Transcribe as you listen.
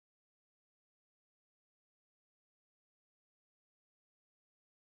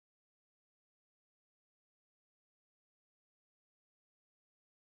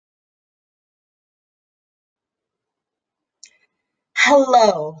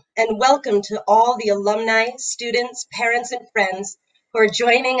Hello, and welcome to all the alumni, students, parents, and friends who are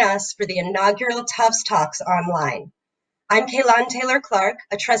joining us for the inaugural Tufts Talks online. I'm Kalahn Clark,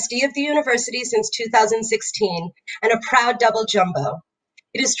 a trustee of the university since 2016 and a proud double jumbo.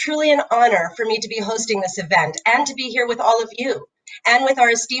 It is truly an honor for me to be hosting this event and to be here with all of you and with our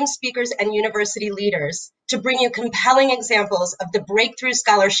esteemed speakers and university leaders to bring you compelling examples of the breakthrough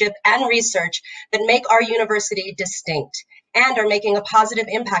scholarship and research that make our university distinct and are making a positive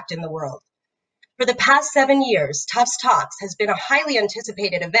impact in the world. For the past 7 years, Tufts Talks has been a highly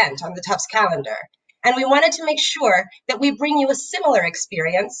anticipated event on the Tufts calendar, and we wanted to make sure that we bring you a similar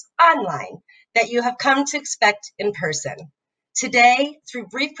experience online that you have come to expect in person. Today, through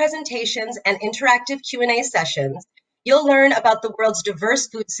brief presentations and interactive Q&A sessions, you'll learn about the world's diverse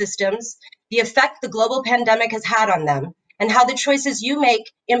food systems, the effect the global pandemic has had on them, and how the choices you make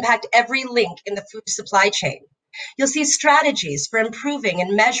impact every link in the food supply chain. You'll see strategies for improving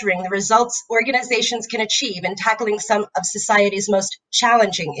and measuring the results organizations can achieve in tackling some of society's most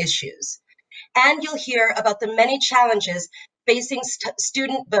challenging issues. And you'll hear about the many challenges facing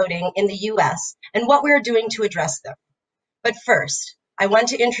student voting in the US and what we are doing to address them. But first, I want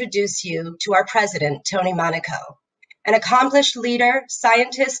to introduce you to our president, Tony Monaco. An accomplished leader,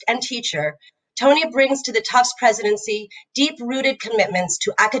 scientist, and teacher, Tony brings to the Tufts presidency deep-rooted commitments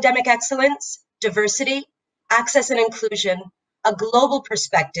to academic excellence, diversity, access and inclusion, a global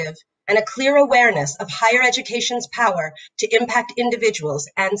perspective, and a clear awareness of higher education's power to impact individuals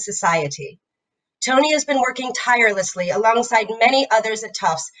and society. Tony has been working tirelessly alongside many others at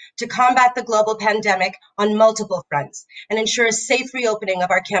Tufts to combat the global pandemic on multiple fronts and ensure a safe reopening of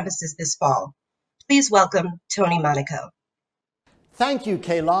our campuses this fall. Please welcome Tony Monaco. Thank you,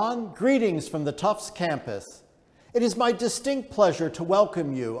 Kalahn. Greetings from the Tufts campus. It is my distinct pleasure to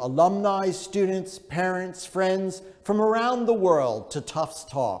welcome you, alumni, students, parents, friends from around the world to Tufts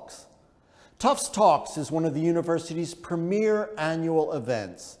Talks. Tufts Talks is one of the university's premier annual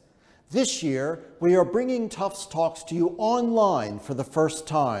events. This year, we are bringing Tufts Talks to you online for the first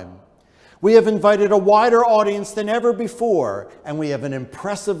time. We have invited a wider audience than ever before, and we have an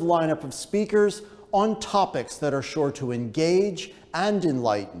impressive lineup of speakers on topics that are sure to engage and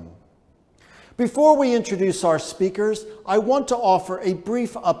enlighten. Before we introduce our speakers, I want to offer a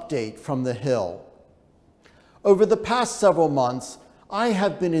brief update from the Hill. Over the past several months, I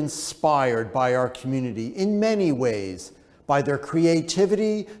have been inspired by our community in many ways, by their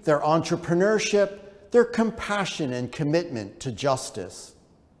creativity, their entrepreneurship, their compassion and commitment to justice.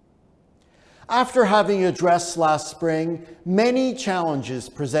 After having addressed last spring many challenges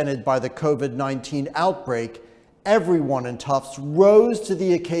presented by the COVID-19 outbreak, everyone in Tufts rose to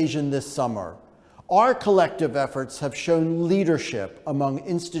the occasion this summer. Our collective efforts have shown leadership among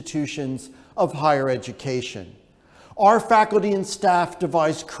institutions of higher education. Our faculty and staff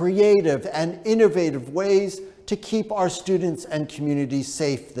devised creative and innovative ways to keep our students and communities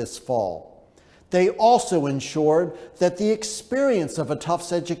safe this fall. They also ensured that the experience of a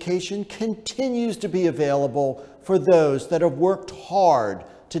Tufts education continues to be available for those that have worked hard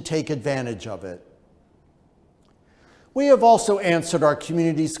to take advantage of it. We have also answered our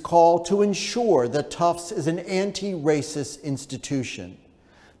community's call to ensure that Tufts is an anti-racist institution.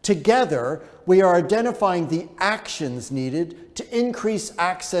 Together, we are identifying the actions needed to increase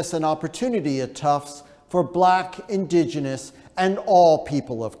access and opportunity at Tufts for Black, Indigenous, and all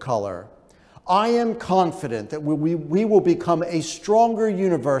people of color. I am confident that we will become a stronger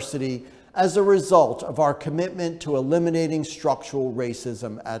university as a result of our commitment to eliminating structural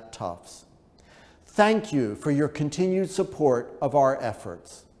racism at Tufts. Thank you for your continued support of our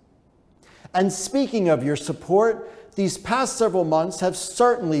efforts. And speaking of your support, these past several months have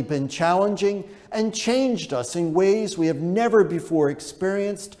certainly been challenging and changed us in ways we have never before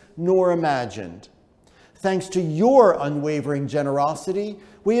experienced nor imagined. Thanks to your unwavering generosity,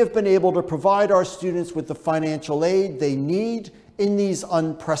 we have been able to provide our students with the financial aid they need in these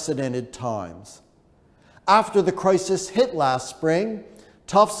unprecedented times. After the crisis hit last spring,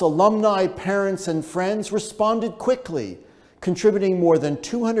 Tufts alumni, parents, and friends responded quickly, contributing more than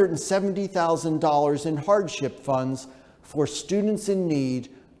 $270,000 in hardship funds for students in need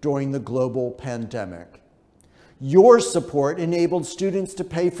during the global pandemic. Your support enabled students to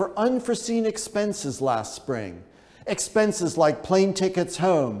pay for unforeseen expenses last spring, expenses like plane tickets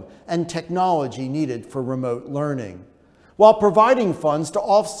home and technology needed for remote learning, while providing funds to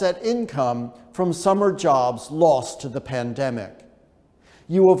offset income from summer jobs lost to the pandemic.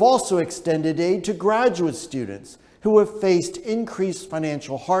 You have also extended aid to graduate students who have faced increased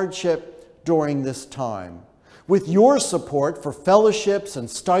financial hardship during this time. With your support for fellowships and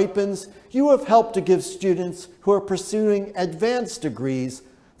stipends, you have helped to give students who are pursuing advanced degrees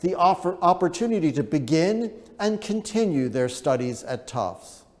the opportunity to begin and continue their studies at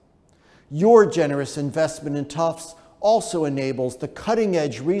Tufts. Your generous investment in Tufts also enables the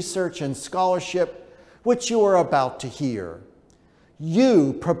cutting-edge research and scholarship which you are about to hear.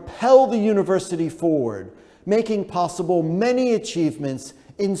 You propel the university forward, making possible many achievements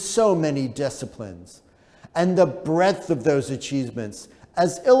in so many disciplines. And the breadth of those achievements,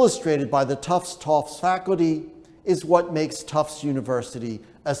 as illustrated by the Tufts Talks faculty, is what makes Tufts University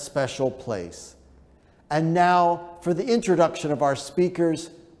a special place. And now, for the introduction of our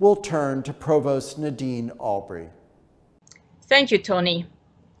speakers, we'll turn to Provost Nadine Albury. Thank you, Tony.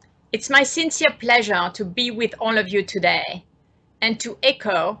 It's my sincere pleasure to be with all of you today and to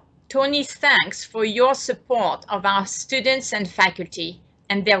echo Tony's thanks for your support of our students and faculty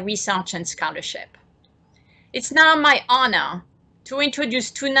and their research and scholarship. It's now my honor to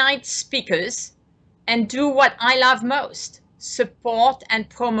introduce tonight's speakers and do what I love most, support and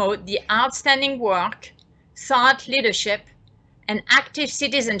promote the outstanding work, thought leadership, and active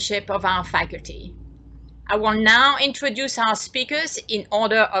citizenship of our faculty. I will now introduce our speakers in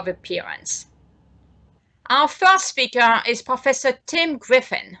order of appearance. Our first speaker is Professor Tim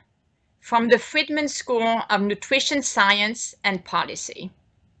Griffin from the Friedman School of Nutrition Science and Policy.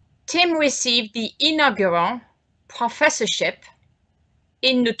 Tim received the inaugural professorship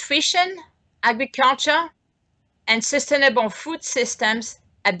in nutrition, agriculture, and sustainable food systems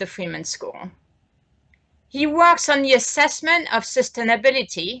at the Friedman School. He works on the assessment of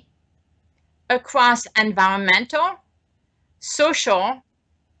sustainability across environmental, social,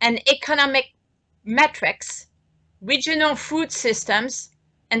 and economic metrics, regional food systems,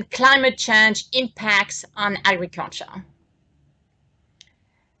 and climate change impacts on agriculture.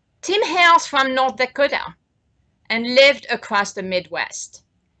 Tim hails from North Dakota and lived across the Midwest.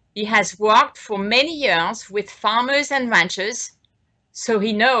 He has worked for many years with farmers and ranchers, so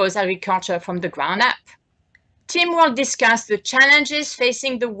he knows agriculture from the ground up. Tim will discuss the challenges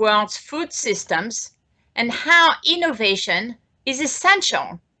facing the world's food systems and how innovation is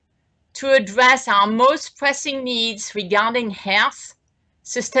essential to address our most pressing needs regarding health,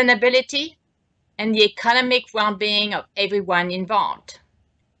 sustainability, and the economic well-being of everyone involved.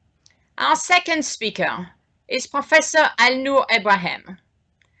 Our second speaker is Professor Alnoor Ebrahim.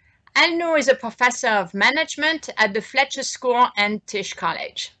 Alnoor is a professor of management at the Fletcher School and Tisch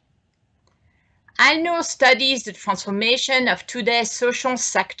College. Alnoor studies the transformation of today's social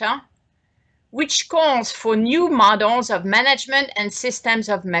sector, which calls for new models of management and systems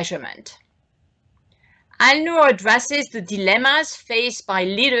of measurement. Alnoor addresses the dilemmas faced by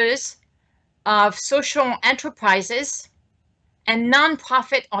leaders of social enterprises and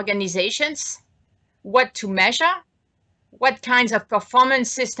nonprofit organizations, what to measure, what kinds of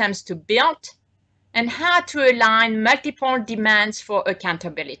performance systems to build, and how to align multiple demands for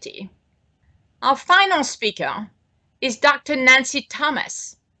accountability. Our final speaker is Dr. Nancy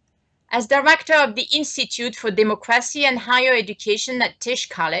Thomas. As director of the Institute for Democracy and Higher Education at Tisch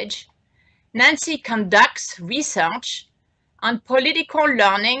College, Nancy conducts research on political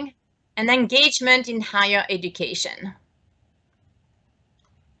learning and engagement in higher education.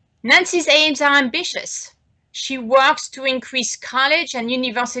 Nancy's aims are ambitious. She works to increase college and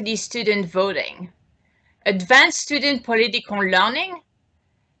university student voting, advance student political learning,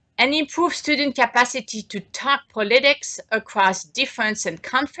 and improve student capacity to talk politics across difference and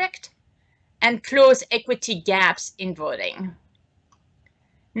conflict, and close equity gaps in voting.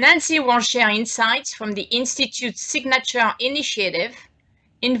 Nancy will share insights from the Institute's signature initiative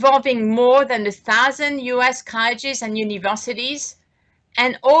involving more than 1,000 US colleges and universities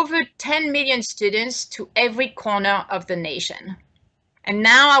and over 10 million students to every corner of the nation. And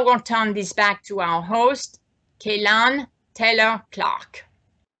now I will turn this back to our host, Kalahn Taylor Clark.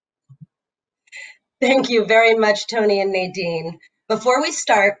 Thank you very much, Tony and Nadine. Before we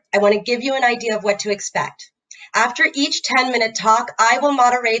start, I want to give you an idea of what to expect. After each 10-minute talk, I will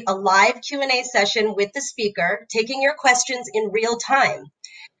moderate a live Q&A session with the speaker, taking your questions in real time.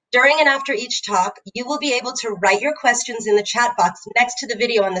 During and after each talk, you will be able to write your questions in the chat box next to the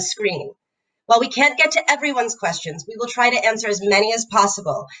video on the screen. While we can't get to everyone's questions, we will try to answer as many as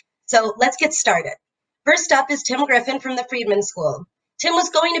possible. So let's get started. First up is Tim Griffin from the Friedman School. Tim was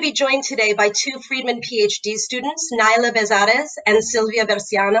going to be joined today by two Friedman PhD students, Naila Bezares and Silvia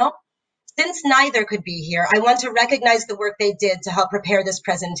Berciano. Since neither could be here, I want to recognize the work they did to help prepare this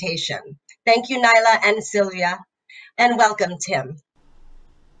presentation. Thank you, Naila and Silvia, and welcome, Tim.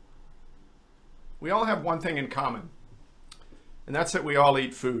 We all have one thing in common, and that's that we all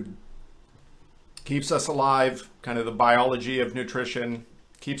eat food. keeps us alive, kind of the biology of nutrition,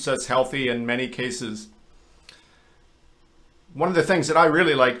 keeps us healthy in many cases. One of the things that I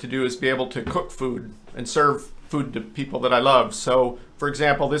really like to do is be able to cook food and serve food to people that I love. So, for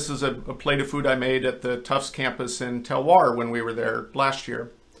example, this is a plate of food I made at the Tufts campus in Telwar when we were there last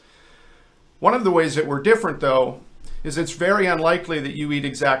year. One of the ways that we're different, though, is it's very unlikely that you eat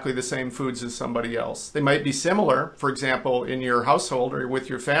exactly the same foods as somebody else. They might be similar, for example, in your household or with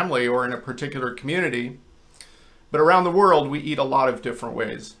your family or in a particular community, but around the world we eat a lot of different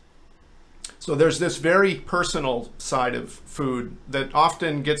ways. So there's this very personal side of food that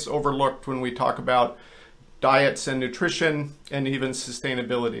often gets overlooked when we talk about diets and nutrition and even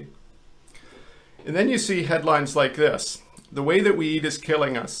sustainability. And then you see headlines like this: "The way that we eat is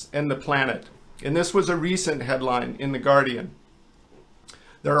killing us and the planet." And this was a recent headline in The Guardian.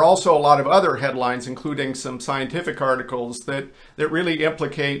 There are also a lot of other headlines, including some scientific articles that really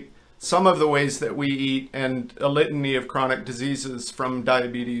implicate some of the ways that we eat and a litany of chronic diseases from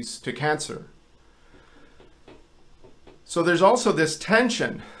diabetes to cancer. So there's also this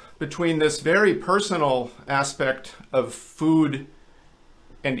tension between this very personal aspect of food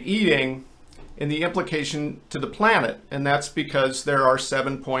and eating and the implication to the planet. And that's because there are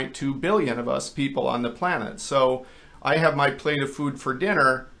 7.2 billion of us people on the planet. So I have my plate of food for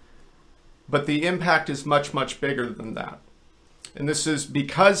dinner, but the impact is much, much bigger than that. And this is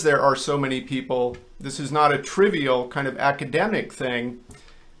because there are so many people. This is not a trivial kind of academic thing.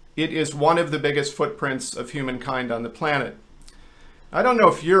 It is one of the biggest footprints of humankind on the planet. I don't know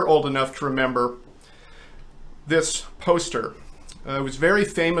if you're old enough to remember this poster. It was a very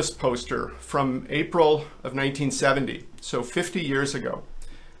famous poster from April of 1970, so 50 years ago.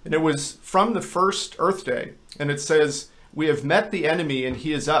 And it was from the first Earth Day, and it says, "We have met the enemy and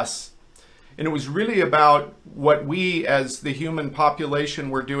he is us." And it was really about what we as the human population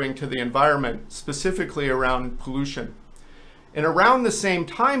were doing to the environment, specifically around pollution. And around the same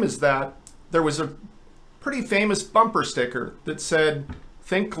time as that, there was a pretty famous bumper sticker that said,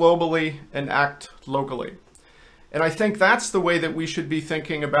 "Think globally and act locally." And I think that's the way that we should be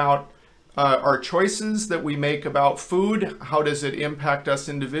thinking about our choices that we make about food. How does it impact us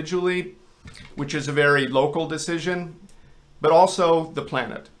individually, which is a very local decision, but also the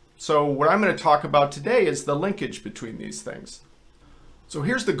planet. So what I'm going to talk about today is the linkage between these things. So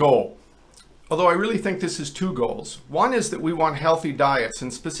here's the goal. Although I really think this is two goals. One is that we want healthy diets,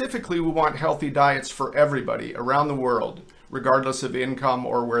 and specifically we want healthy diets for everybody around the world, regardless of income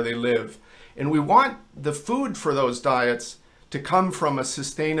or where they live. And we want the food for those diets to come from a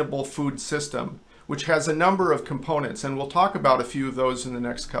sustainable food system, which has a number of components, and we'll talk about a few of those in the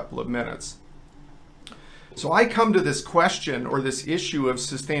next couple of minutes. So I come to this question or this issue of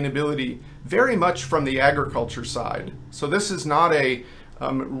sustainability very much from the agriculture side. So this is not a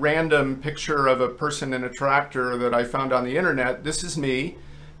random picture of a person in a tractor that I found on the internet. This is me.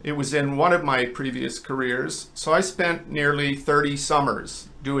 It was in one of my previous careers. So I spent nearly 30 summers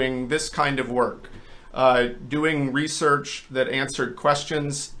doing this kind of work, doing research that answered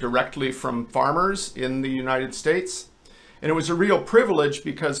questions directly from farmers in the United States. And it was a real privilege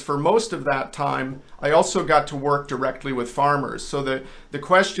because for most of that time, I also got to work directly with farmers. So the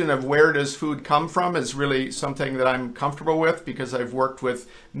question of where does food come from is really something that I'm comfortable with because I've worked with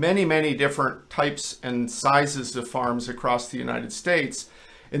many, many different types and sizes of farms across the United States.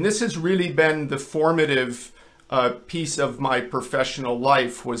 And this has really been the formative piece of my professional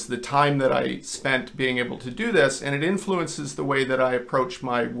life, was the time that I spent being able to do this, and it influences the way that I approach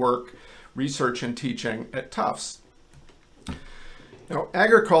my work, research, and teaching at Tufts. Now,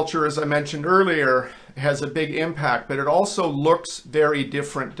 agriculture, as I mentioned earlier, has a big impact, but it also looks very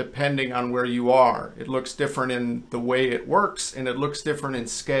different depending on where you are. It looks different in the way it works, and it looks different in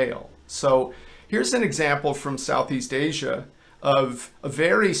scale. So here's an example from Southeast Asia of a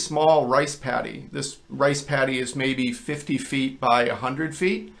very small rice paddy. This rice paddy is maybe 50 feet by 100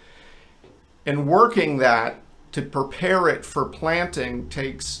 feet. And working that to prepare it for planting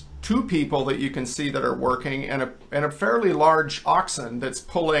takes two people that you can see that are working and a fairly large oxen that's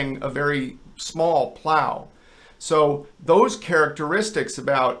pulling a very small plow. So those characteristics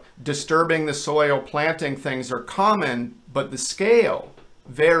about disturbing the soil, planting things are common, but the scale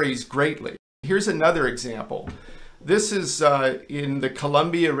varies greatly. Here's another example. This is in the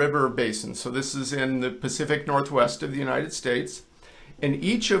Columbia River Basin. So this is in the Pacific Northwest of the United States. And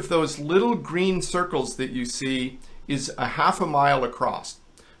each of those little green circles that you see is a half a mile across.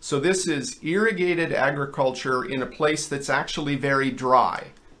 So this is irrigated agriculture in a place that's actually very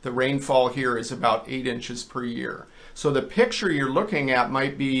dry. The rainfall here is about 8 inches per year. So the picture you're looking at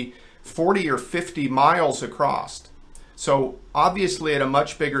might be 40 or 50 miles across. So obviously at a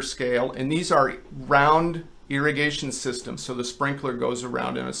much bigger scale, and these are round irrigation systems, so the sprinkler goes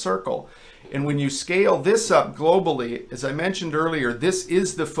around in a circle. And when you scale this up globally, as I mentioned earlier, this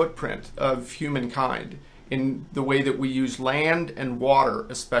is the footprint of humankind in the way that we use land and water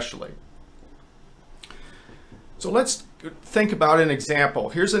especially. So let's think about an example.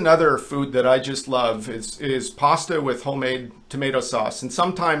 Here's another food that I just love is pasta with homemade tomato sauce, and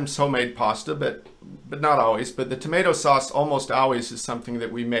sometimes homemade pasta, but not always. But the tomato sauce almost always is something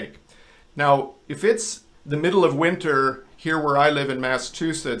that we make. Now, if it's the middle of winter here where I live in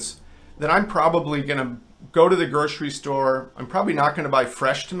Massachusetts, then I'm probably going to go to the grocery store. I'm probably not going to buy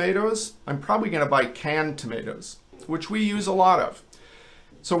fresh tomatoes. I'm probably going to buy canned tomatoes, which we use a lot of.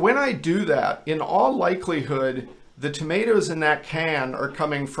 So when I do that, in all likelihood, the tomatoes in that can are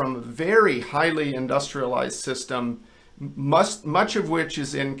coming from a very highly industrialized system, much of which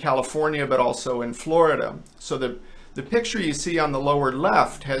is in California, but also in Florida. So the picture you see on the lower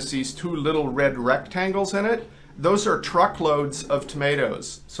left has these two little red rectangles in it. Those are truckloads of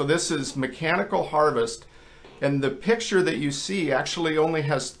tomatoes. So this is mechanical harvest, and the picture that you see actually only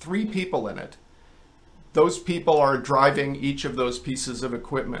has 3 people in it. Those people are driving each of those pieces of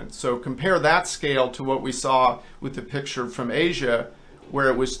equipment. So compare that scale to what we saw with the picture from Asia, where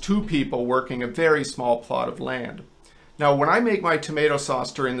it was 2 people working a very small plot of land. Now, when I make my tomato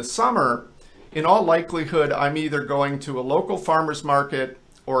sauce during the summer, in all likelihood, I'm either going to a local farmer's market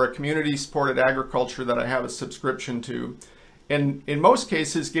or a community-supported agriculture that I have a subscription to. And in most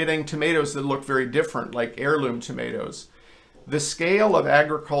cases, getting tomatoes that look very different, like heirloom tomatoes. The scale of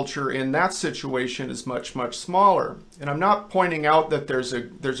agriculture in that situation is much, much smaller. And I'm not pointing out that there's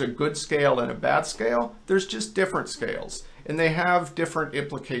a good scale and a bad scale. There's just different scales, and they have different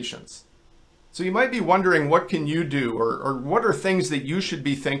implications. So you might be wondering, what can you do, or what are things that you should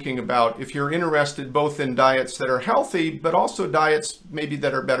be thinking about if you're interested both in diets that are healthy, but also diets maybe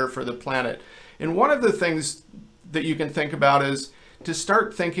that are better for the planet. And one of the things that you can think about is to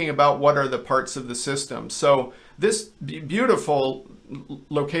start thinking about what are the parts of the system. So this beautiful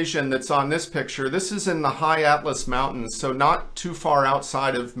location that's on this picture, this is in the High Atlas Mountains, so not too far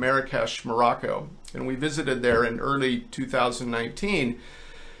outside of Marrakesh, Morocco. And we visited there in early 2019.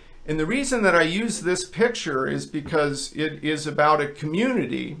 And the reason that I use this picture is because it is about a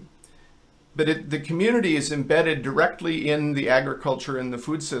community, but the community is embedded directly in the agriculture and the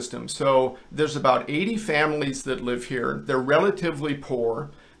food system. So there's about 80 families that live here. They're relatively poor.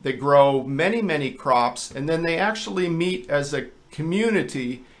 They grow many, many crops, and then they actually meet as a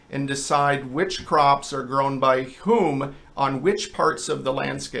community and decide which crops are grown by whom on which parts of the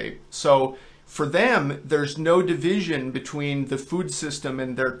landscape. So for them, there's no division between the food system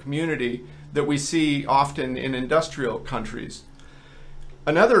and their community that we see often in industrial countries.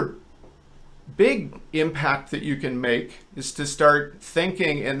 Another big impact that you can make is to start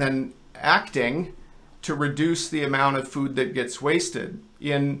thinking and then acting to reduce the amount of food that gets wasted.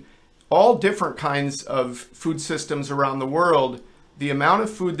 In all different kinds of food systems around the world, the amount of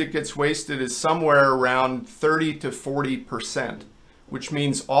food that gets wasted is somewhere around 30 to 40%, which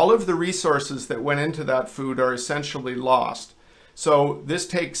means all of the resources that went into that food are essentially lost. So this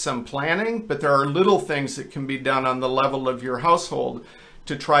takes some planning, but there are little things that can be done on the level of your household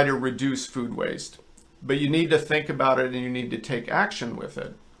to try to reduce food waste. But you need to think about it, and you need to take action with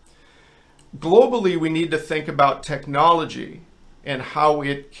it. Globally, we need to think about technology and how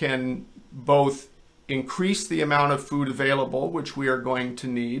it can both increase the amount of food available, which we are going to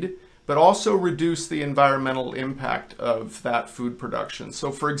need, but also reduce the environmental impact of that food production.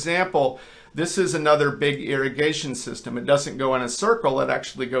 So for example, this is another big irrigation system. It doesn't go in a circle, it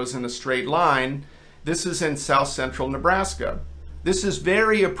actually goes in a straight line. This is in south central Nebraska. This is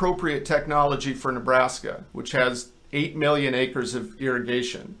very appropriate technology for Nebraska, which has 8 million acres of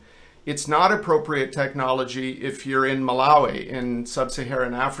irrigation. It's not appropriate technology if you're in Malawi in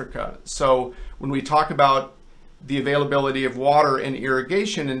sub-Saharan Africa. So when we talk about the availability of water and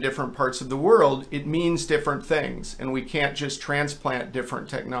irrigation in different parts of the world, it means different things, and we can't just transplant different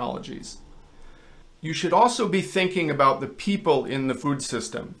technologies. You should also be thinking about the people in the food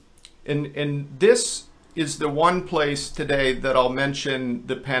system. And this is the one place today that I'll mention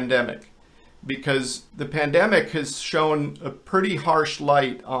the pandemic, because the pandemic has shown a pretty harsh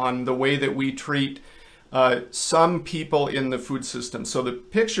light on the way that we treat some people in the food system. So the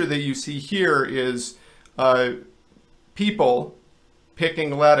picture that you see here is people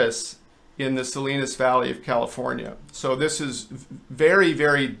picking lettuce in the Salinas Valley of California. So this is very,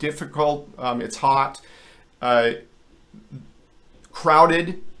 very difficult. It's hot,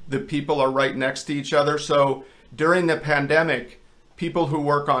 crowded. The people are right next to each other. So during the pandemic, people who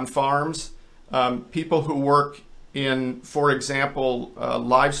work on farms, people who work in, for example,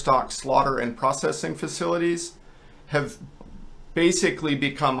 livestock slaughter and processing facilities have basically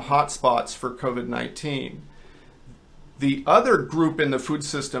become hotspots for COVID-19. The other group in the food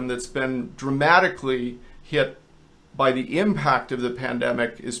system that's been dramatically hit by the impact of the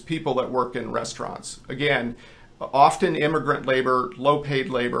pandemic is people that work in restaurants. Again, often immigrant labor, low-paid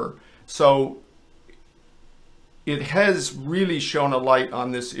labor. So it has really shown a light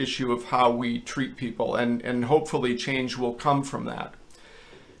on this issue of how we treat people, and hopefully change will come from that.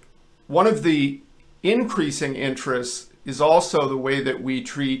 One of the increasing interests is also the way that we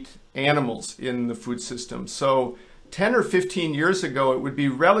treat animals in the food system. So 10 or 15 years ago, it would be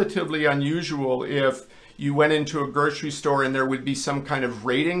relatively unusual if you went into a grocery store and there would be some kind of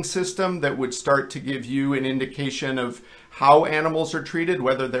rating system that would start to give you an indication of how animals are treated,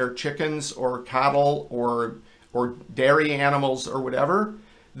 whether they're chickens or cattle or dairy animals or whatever.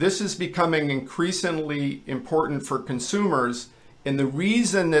 This is becoming increasingly important for consumers. And the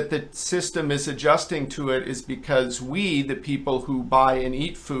reason that the system is adjusting to it is because we, the people who buy and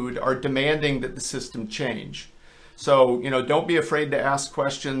eat food, are demanding that the system change. So, don't be afraid to ask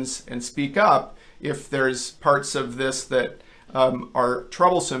questions and speak up if there's parts of this that are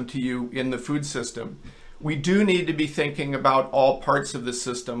troublesome to you in the food system. We do need to be thinking about all parts of the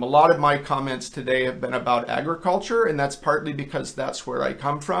system. A lot of my comments today have been about agriculture, and that's partly because that's where I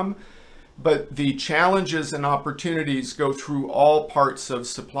come from. But the challenges and opportunities go through all parts of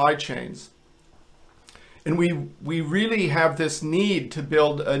supply chains. And we really have this need to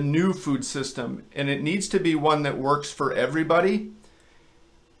build a new food system, and it needs to be one that works for everybody,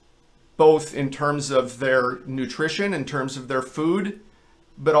 both in terms of their nutrition, in terms of their food,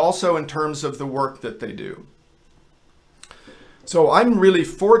 but also in terms of the work that they do. So I'm really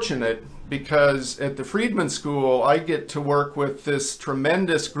fortunate because at the Friedman School, I get to work with this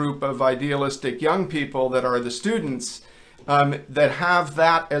tremendous group of idealistic young people that are the students that have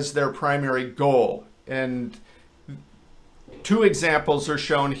that as their primary goal. And two examples are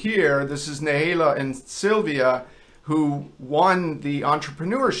shown here. This is Nahela and Sylvia, who won the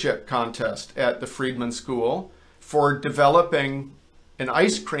entrepreneurship contest at the Friedman School for developing an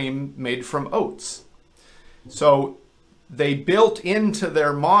ice cream made from oats. So they built into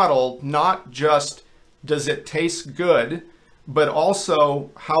their model not just does it taste good, but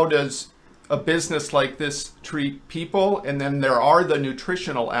also how does a business like this treat people, and then there are the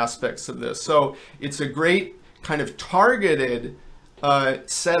nutritional aspects of this. So it's a great kind of targeted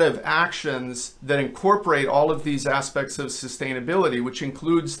set of actions that incorporate all of these aspects of sustainability, which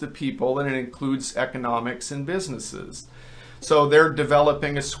includes the people and it includes economics and businesses. So they're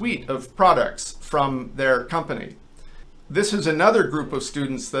developing a suite of products from their company. This is another group of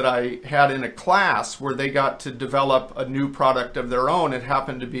students that I had in a class where they got to develop a new product of their own. It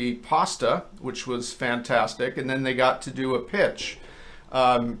happened to be pasta, which was fantastic. And then they got to do a pitch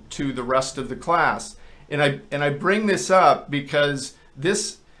to the rest of the class. And I bring this up because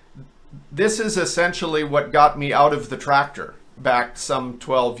this is essentially what got me out of the tractor back some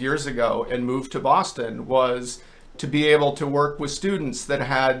 12 years ago and moved to Boston, was to be able to work with students that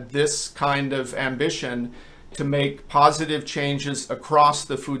had this kind of ambition to make positive changes across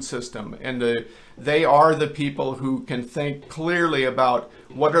the food system. And they are the people who can think clearly about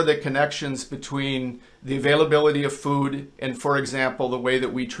what are the connections between the availability of food and, for example, the way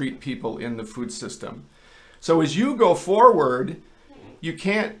that we treat people in the food system. So as you go forward, you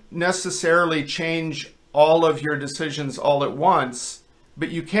can't necessarily change all of your decisions all at once, but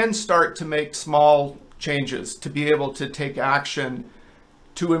you can start to make small changes to be able to take action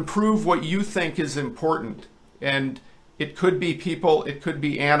to improve what you think is important. And it could be people, it could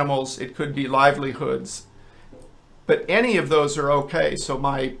be animals, it could be livelihoods, but any of those are okay. So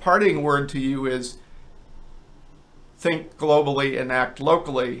my parting word to you is think globally and act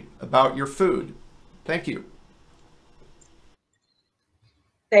locally about your food. Thank you.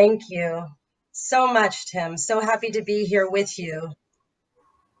 Thank you so much, Tim. So happy to be here with you.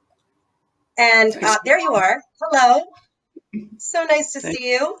 And there you are. Hello. So nice to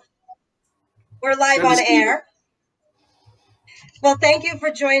see you. We're live on air. Well, thank you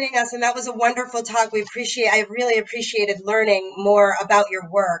for joining us. And that was a wonderful talk. I really appreciated learning more about your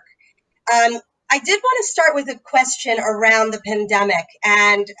work. I did want to start with a question around the pandemic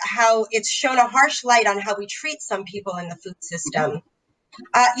and how it's shown a harsh light on how we treat some people in the food system.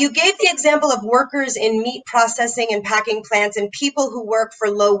 You gave the example of workers in meat processing and packing plants and people who work for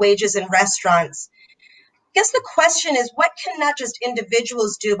low wages in restaurants. I guess the question is, what can not just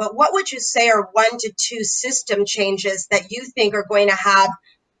individuals do, but what would you say are 1 to 2 system changes that you think are going to have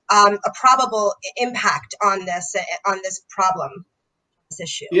a probable impact on this problem?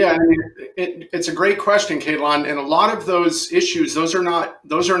 issue? Yeah, I mean, it's a great question, Kalahn, and a lot of those issues, those are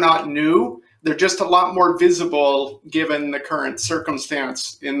not new. They're just a lot more visible given the current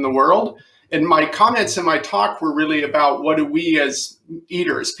circumstance in the world. And my comments in my talk were really about what do we as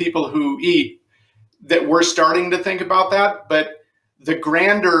eaters, people who eat, that we're starting to think about that. But the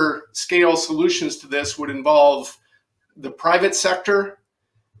grander scale solutions to this would involve the private sector.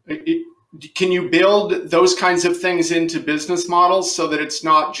 Can you build those kinds of things into business models so that it's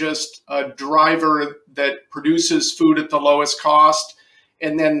not just a driver that produces food at the lowest cost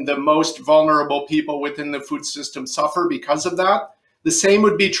and then the most vulnerable people within the food system suffer because of that? The same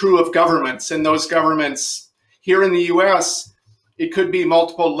would be true of governments, and those governments here in the US, it could be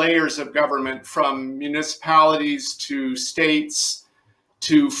multiple layers of government, from municipalities to states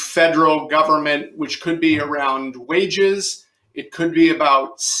to federal government, which could be around wages. It could be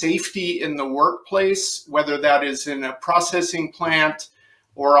about safety in the workplace, whether that is in a processing plant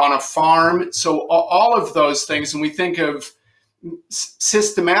or on a farm. So all of those things, and we think of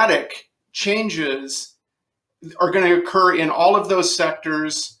systematic changes are going to occur in all of those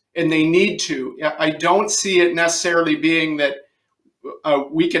sectors, and they need to. I don't see it necessarily being that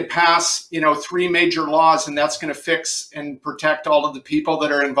we could pass, 3 major laws and that's going to fix and protect all of the people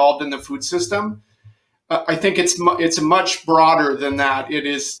that are involved in the food system. I think it's much broader than that. It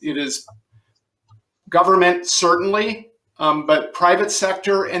is government, certainly, but private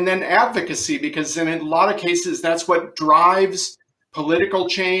sector, and then advocacy, because in a lot of cases, that's what drives political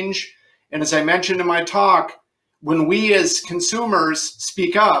change. And as I mentioned in my talk, when we as consumers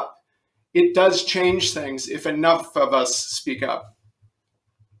speak up, it does change things if enough of us speak up.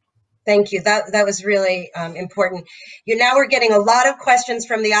 Thank you. That was really important. Now we're getting a lot of questions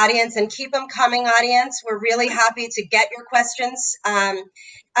from the audience, and keep them coming, audience. We're really happy to get your questions.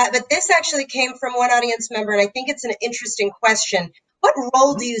 But this actually came from one audience member, and I think it's an interesting question. What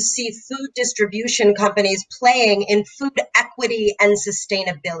role do you see food distribution companies playing in food equity and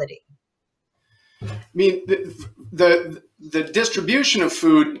sustainability? I mean, the distribution of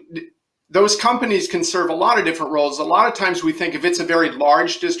food, those companies can serve a lot of different roles. A lot of times we think if it's a very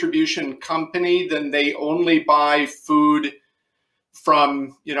large distribution company, then they only buy food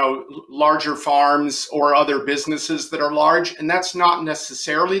from, larger farms or other businesses that are large. And that's not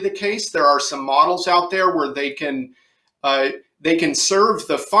necessarily the case. There are some models out there where they can serve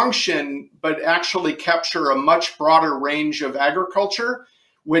the function, but actually capture a much broader range of agriculture,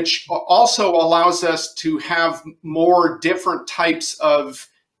 which also allows us to have more different types of,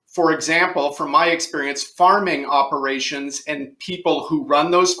 for example, from my experience, farming operations and people who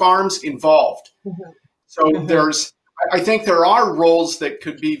run those farms involved. Mm-hmm. So I think there are roles that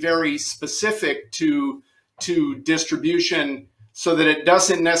could be very specific to distribution, so that it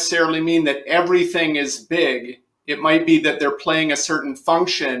doesn't necessarily mean that everything is big. It might be that they're playing a certain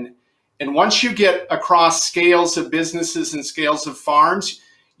function. And once you get across scales of businesses and scales of farms,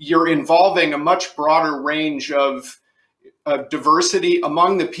 you're involving a much broader range of diversity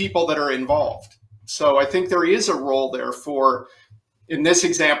among the people that are involved. So I think there is a role there for, in this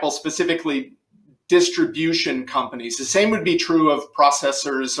example, specifically distribution companies. The same would be true of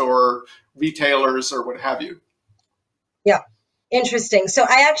processors or retailers or what have you. Yeah, interesting. So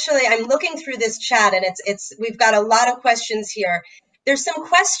I'm looking through this chat, and we've got a lot of questions here. There's some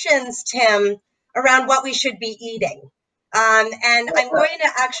questions, Tim, around what we should be eating. And I'm going to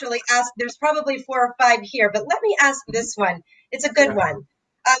actually ask, there's probably 4 or 5 here, but let me ask this one. It's a good one.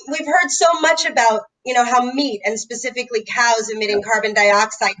 We've heard so much about, how meat, and specifically cows emitting carbon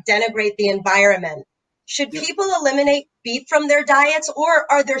dioxide, denigrate the environment. Should people eliminate beef from their diets,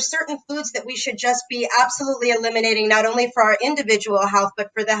 or are there certain foods that we should just be absolutely eliminating, not only for our individual health,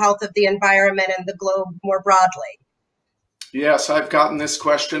 but for the health of the environment and the globe more broadly? Yes, I've gotten this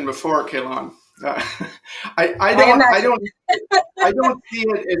question before, Kalahn. I don't see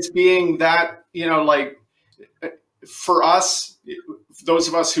it as being that, for us, those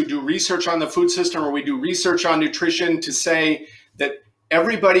of us who do research on the food system, or we do research on nutrition, to say that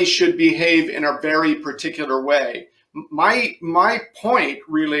everybody should behave in a very particular way. My point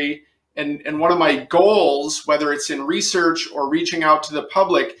really, and one of my goals, whether it's in research or reaching out to the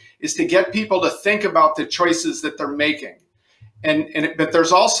public, is to get people to think about the choices that they're making. But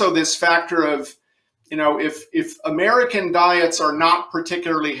there's also this factor of, if American diets are not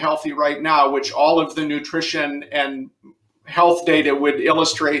particularly healthy right now, which all of the nutrition and health data would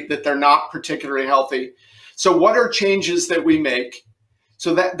illustrate that they're not particularly healthy. So what are changes that we make?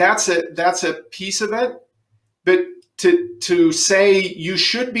 So that's a piece of it. But to say you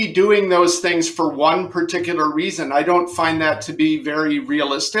should be doing those things for one particular reason, I don't find that to be very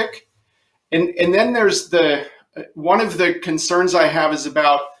realistic. And then there's one of the concerns I have is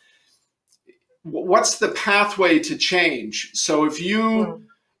about what's the pathway to change. So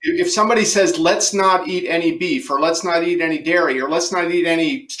if somebody says, let's not eat any beef, or let's not eat any dairy, or let's not eat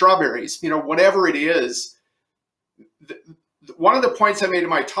any strawberries, whatever it is, one of the points I made in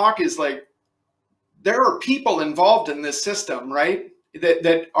my talk is like, there are people involved in this system, right?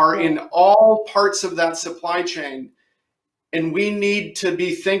 That are in all parts of that supply chain. And we need to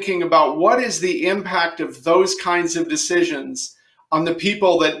be thinking about what is the impact of those kinds of decisions on the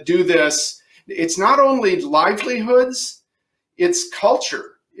people that do this. It's not only livelihoods, it's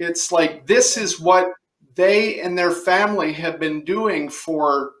culture. It's like, this is what they and their family have been doing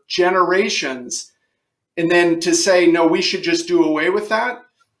for generations. And then to say, no, we should just do away with that.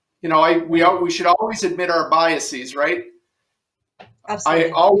 We should always admit our biases, right? Absolutely. I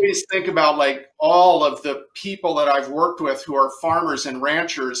always think about like all of the people that I've worked with who are farmers and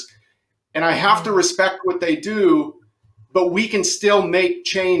ranchers, and I have to respect what they do, but we can still make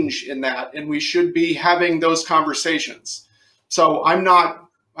change in that, and we should be having those conversations. So I'm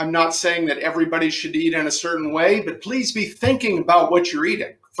not saying that everybody should eat in a certain way, but please be thinking about what you're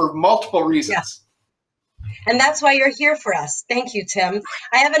eating for multiple reasons. Yeah. And that's why you're here for us. Thank you, Tim.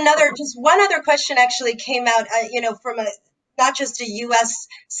 I have just one other question actually came out, from not just a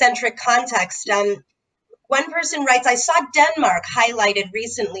U.S.-centric context. One person writes, I saw Denmark highlighted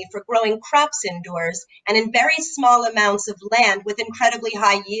recently for growing crops indoors and in very small amounts of land with incredibly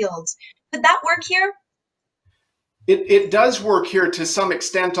high yields. Could that work here? It does work here to some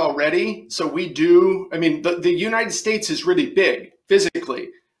extent already. So we do, the United States is really big physically.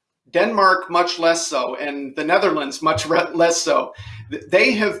 Denmark, much less so, and the Netherlands, much less so.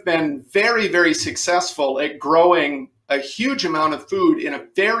 They have been very, very successful at growing a huge amount of food in a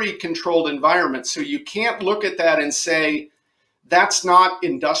very controlled environment. So you can't look at that and say, that's not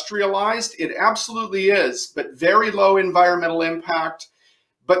industrialized. It absolutely is, but very low environmental impact.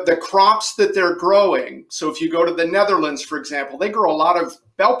 But the crops that they're growing, so if you go to the Netherlands, for example, they grow a lot of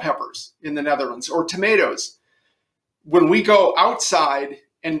bell peppers in the Netherlands, or tomatoes. When we go outside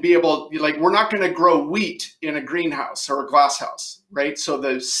and be able, we're not going to grow wheat in a greenhouse or a glass house, right? So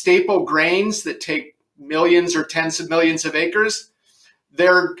the staple grains that take millions or tens of millions of acres,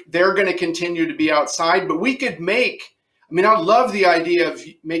 they're going to continue to be outside. But we could I love the idea of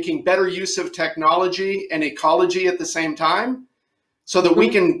making better use of technology and ecology at the same time, so that we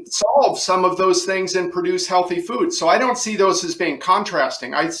can solve some of those things and produce healthy food. So I don't see those as being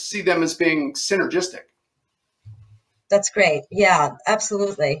contrasting. I see them as being synergistic. That's great. Yeah,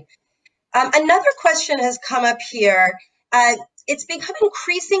 absolutely. Another question has come up here. It's become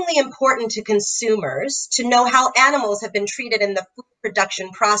increasingly important to consumers to know how animals have been treated in the food production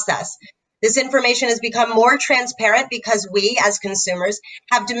process. This information has become more transparent because we, as consumers,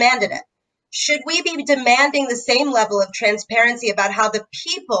 have demanded it. Should we be demanding the same level of transparency about how the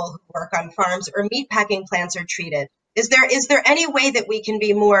people who work on farms or meatpacking plants are treated? Is there any way that we can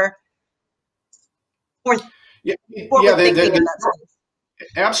be more forward-thinking in that sense?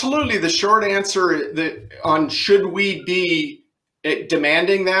 Absolutely. The short answer on should we be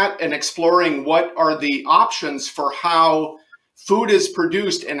demanding that and exploring what are the options for how food is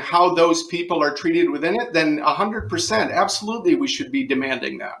produced and how those people are treated within it, then 100%, absolutely, we should be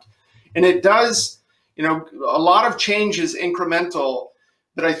demanding that. And it does, a lot of change is incremental,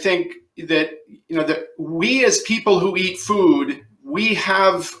 but I think that, that we as people who eat food, we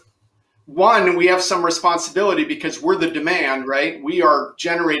have some responsibility because we're the demand, right? We are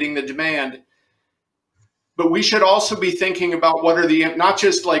generating the demand. But we should also be thinking about what are not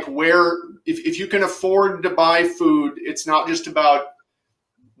just like if you can afford to buy food, it's not just about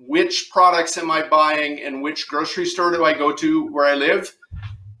which products am I buying and which grocery store do I go to where I live.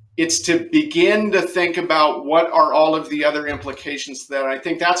 It's to begin to think about what are all of the other implications to that. I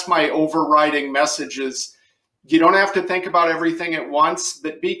think that's my overriding message is you don't have to think about everything at once,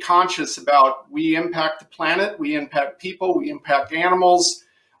 but be conscious about we impact the planet, we impact people, we impact animals,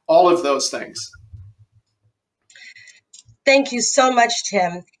 all of those things. Thank you so much,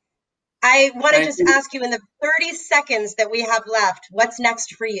 Tim. I want to just ask you in the 30 seconds that we have left, what's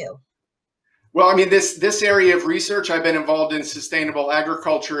next for you? Well, this area of research, I've been involved in sustainable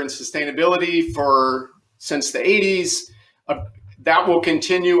agriculture and sustainability since the 80s. That will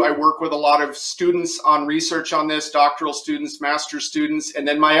continue. I work with a lot of students on research on this, doctoral students, master's students. And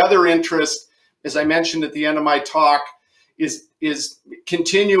then my other interest, as I mentioned at the end of my talk, is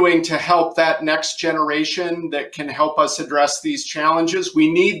continuing to help that next generation that can help us address these challenges.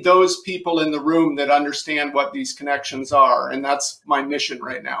 We need those people in the room that understand what these connections are. And that's my mission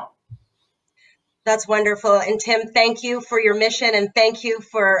right now. That's wonderful. And Tim, thank you for your mission and thank you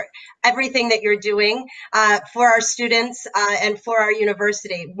for everything that you're doing for our students and for our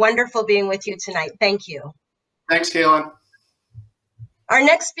university. Wonderful being with you tonight. Thank you. Thanks, Kalahn. Our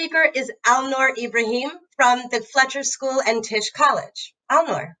next speaker is Alnoor Ebrahim from the Fletcher School and Tisch College.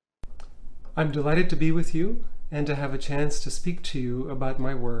 Alnoor. I'm delighted to be with you and to have a chance to speak to you about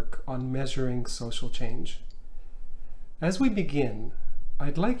my work on measuring social change. As we begin,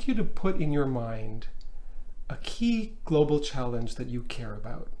 I'd like you to put in your mind a key global challenge that you care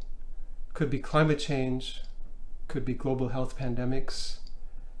about. Could be climate change, could be global health pandemics,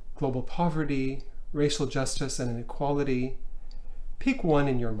 global poverty, racial justice and inequality. Pick one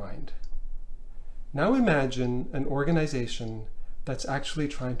in your mind. Now imagine an organization that's actually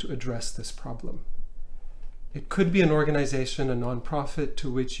trying to address this problem. It could be an organization, a nonprofit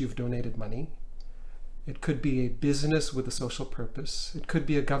to which you've donated money. It could be a business with a social purpose. It could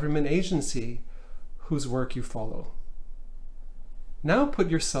be a government agency whose work you follow. Now put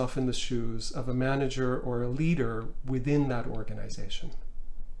yourself in the shoes of a manager or a leader within that organization.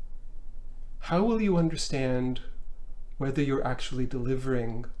 How will you understand whether you're actually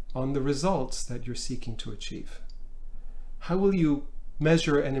delivering on the results that you're seeking to achieve? How will you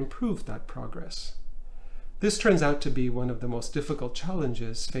measure and improve that progress? This turns out to be one of the most difficult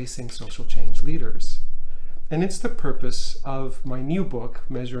challenges facing social change leaders. And it's the purpose of my new book,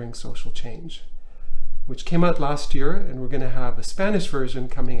 Measuring Social Change, which came out last year, and we're going to have a Spanish version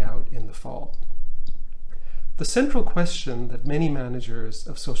coming out in the fall. The central question that many managers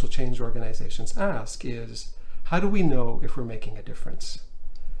of social change organizations ask is, how do we know if we're making a difference?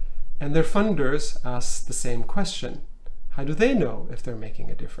 And their funders ask the same question. How do they know if they're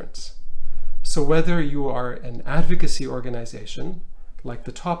making a difference? So whether you are an advocacy organization, like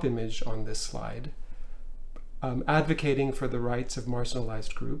the top image on this slide, advocating for the rights of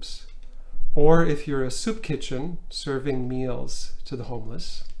marginalized groups, or if you're a soup kitchen serving meals to the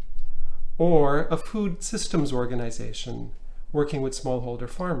homeless, or a food systems organization working with smallholder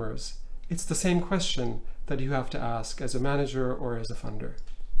farmers, it's the same question that you have to ask as a manager or as a funder.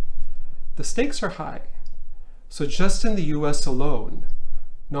 The stakes are high. So just in the US alone,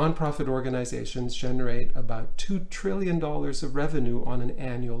 nonprofit organizations generate about $2 trillion of revenue on an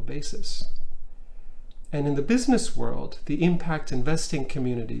annual basis. And in the business world, the impact investing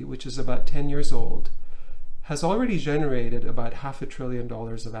community, which is about 10 years old, has already generated about $500 billion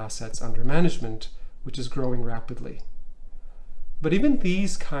of assets under management, which is growing rapidly. But even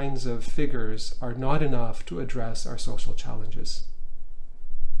these kinds of figures are not enough to address our social challenges.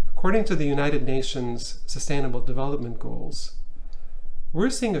 According to the United Nations Sustainable Development Goals, we're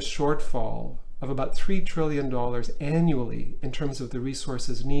seeing a shortfall of about $3 trillion annually in terms of the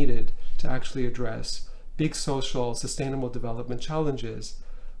resources needed to actually address big social sustainable development challenges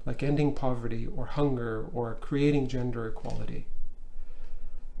like ending poverty or hunger or creating gender equality.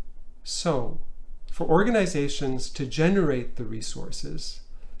 So, for organizations to generate the resources,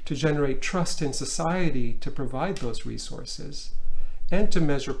 to generate trust in society to provide those resources, and to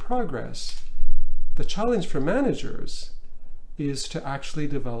measure progress, the challenge for managers is to actually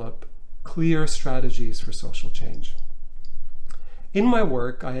develop clear strategies for social change. In my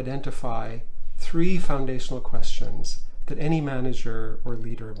work, I identify 3 foundational questions that any manager or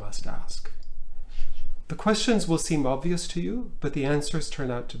leader must ask. The questions will seem obvious to you, but the answers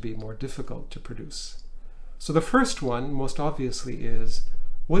turn out to be more difficult to produce. So the first one, most obviously, is,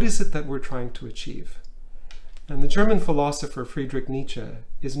 what is it that we're trying to achieve? And the German philosopher Friedrich Nietzsche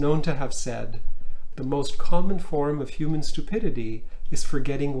is known to have said, the most common form of human stupidity is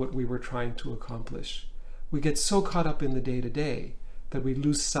forgetting what we were trying to accomplish. We get so caught up in the day-to-day that we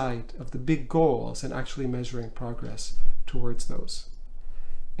lose sight of the big goals and actually measuring progress towards those.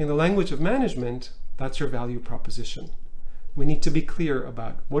 In the language of management, that's your value proposition. We need to be clear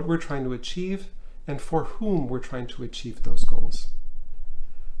about what we're trying to achieve and for whom we're trying to achieve those goals.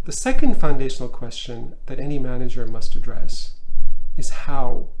 The second foundational question that any manager must address is,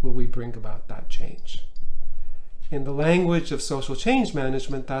 how will we bring about that change? In the language of social change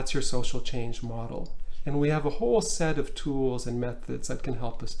management, that's your social change model. And we have a whole set of tools and methods that can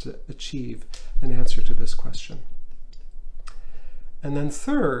help us to achieve an answer to this question. And then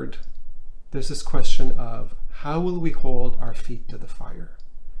third, there's this question of, how will we hold our feet to the fire?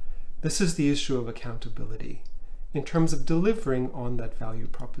 This is the issue of accountability in terms of delivering on that value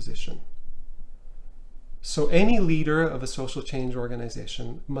proposition. So any leader of a social change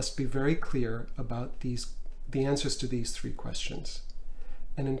organization must be very clear about the answers to these 3 questions.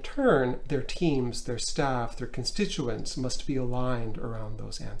 And in turn, their teams, their staff, their constituents must be aligned around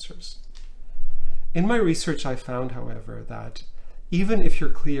those answers. In my research, I found, however, that even if you're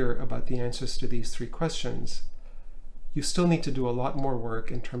clear about the answers to these 3 questions, you still need to do a lot more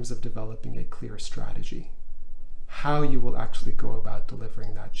work in terms of developing a clear strategy, how you will actually go about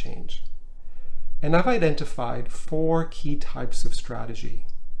delivering that change. And I've identified 4 key types of strategy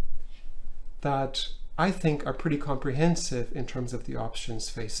that I think are pretty comprehensive in terms of the options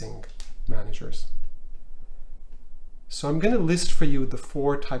facing managers. So I'm going to list for you the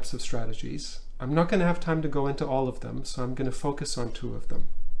 4 types of strategies. I'm not going to have time to go into all of them, so I'm going to focus on 2 of them.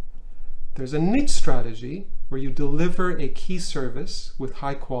 There's a niche strategy where you deliver a key service with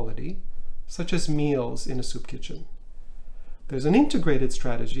high quality, such as meals in a soup kitchen. There's an integrated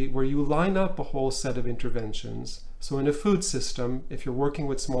strategy where you line up a whole set of interventions. So in a food system, if you're working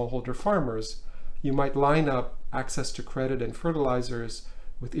with smallholder farmers, you might line up access to credit and fertilizers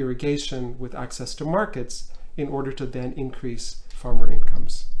with irrigation, with access to markets, in order to then increase farmer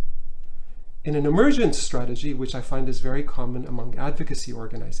incomes. In an emergent strategy, which I find is very common among advocacy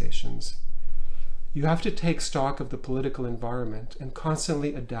organizations, you have to take stock of the political environment and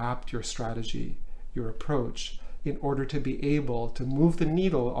constantly adapt your strategy, your approach, in order to be able to move the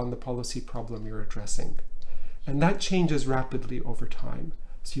needle on the policy problem you're addressing. And that changes rapidly over time,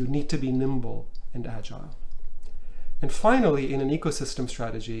 so you need to be nimble and agile. And finally, in an ecosystem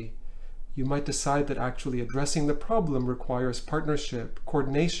strategy, you might decide that actually addressing the problem requires partnership,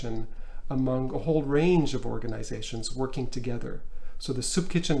 coordination among a whole range of organizations working together. So the soup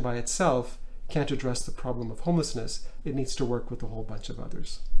kitchen by itself can't address the problem of homelessness. It needs to work with a whole bunch of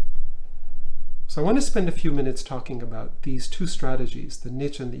others. So I want to spend a few minutes talking about these 2 strategies, the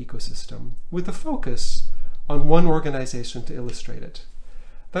niche and the ecosystem, with a focus on one organization to illustrate it.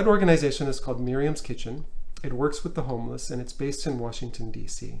 That organization is called Miriam's Kitchen. It works with the homeless, and it's based in Washington,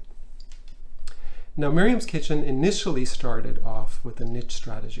 D.C. Now, Miriam's Kitchen initially started off with a niche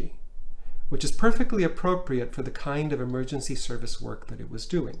strategy, which is perfectly appropriate for the kind of emergency service work that it was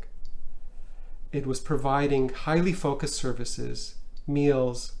doing. It was providing highly focused services,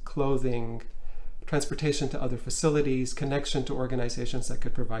 meals, clothing, transportation to other facilities, connection to organizations that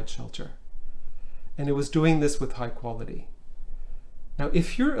could provide shelter. And it was doing this with high quality. Now,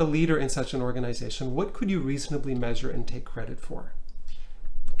 if you're a leader in such an organization, what could you reasonably measure and take credit for?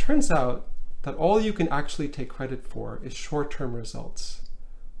 It turns out that all you can actually take credit for is short-term results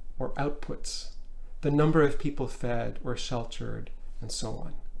or outputs, the number of people fed or sheltered, and so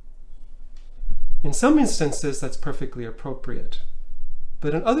on. In some instances, that's perfectly appropriate.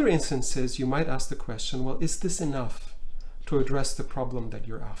 But in other instances, you might ask the question, well, is this enough to address the problem that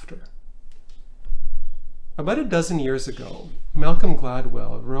you're after? About a dozen years ago, Malcolm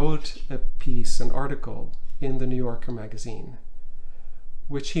Gladwell wrote a piece, an article, in the New Yorker magazine,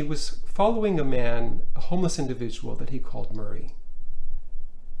 which he was following a man, a homeless individual that he called Murray.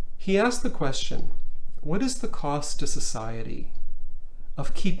 He asked the question, what is the cost to society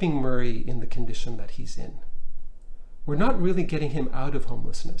of keeping Murray in the condition that he's in? We're not really getting him out of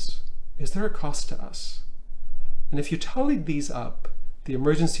homelessness. Is there a cost to us? And if you tallied these up, the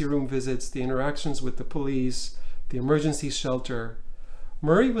emergency room visits, the interactions with the police, the emergency shelter,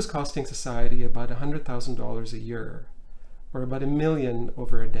 Murray was costing society about $100,000 a year, or about $1 million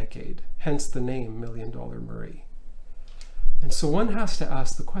over a decade, hence the name $1 Million Murray. And so one has to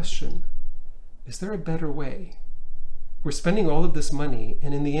ask the question, is there a better way? We're spending all of this money,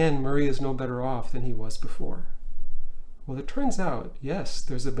 and in the end, Murray is no better off than he was before. Well, it turns out, yes,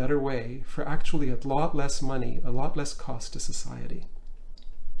 there's a better way for actually a lot less money, a lot less cost to society.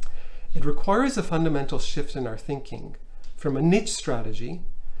 It requires a fundamental shift in our thinking from a niche strategy,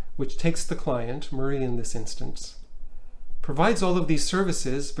 which takes the client, Murray in this instance, provides all of these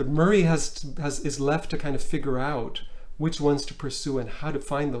services, but Murray is left to kind of figure out which ones to pursue and how to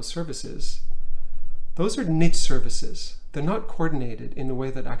find those services. Those are niche services. They're not coordinated in a way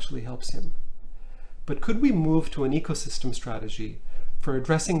that actually helps him. But could we move to an ecosystem strategy for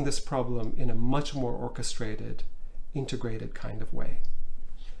addressing this problem in a much more orchestrated, integrated kind of way?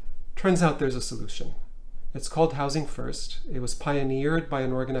 Turns out there's a solution. It's called Housing First. It was pioneered by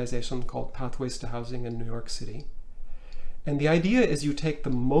an organization called Pathways to Housing in New York City. And the idea is you take the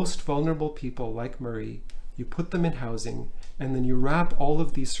most vulnerable people like Murray, you put them in housing, and then you wrap all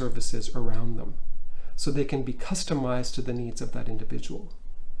of these services around them so they can be customized to the needs of that individual.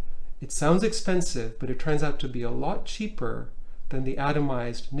 It sounds expensive, but it turns out to be a lot cheaper than the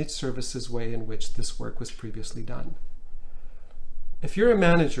atomized niche services way in which this work was previously done. If you're a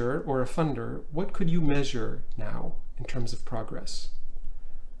manager or a funder, what could you measure now in terms of progress?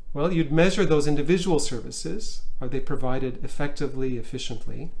 Well, you'd measure those individual services. Are they provided effectively,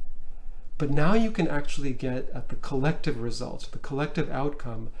 efficiently? But now you can actually get at the collective result, the collective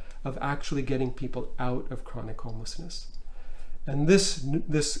outcome of actually getting people out of chronic homelessness. And this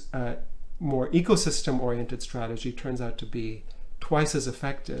more ecosystem-oriented strategy turns out to be twice as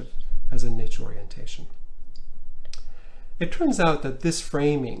effective as a niche orientation. It turns out that this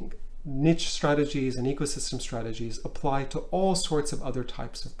framing, niche strategies and ecosystem strategies, apply to all sorts of other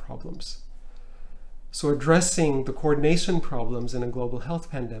types of problems. So addressing the coordination problems in a global health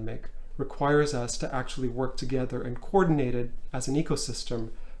pandemic requires us to actually work together and coordinate it as an ecosystem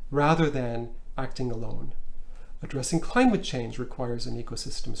rather than acting alone. Addressing climate change requires an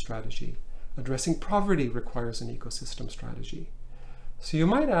ecosystem strategy. Addressing poverty requires an ecosystem strategy. So you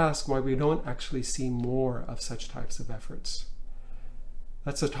might ask why we don't actually see more of such types of efforts.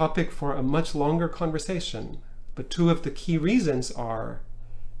 That's a topic for a much longer conversation, but two of the key reasons are,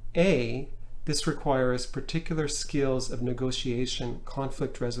 A, this requires particular skills of negotiation,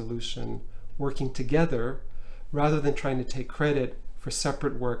 conflict resolution, working together, rather than trying to take credit for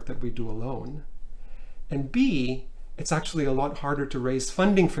separate work that we do alone. And B, it's actually a lot harder to raise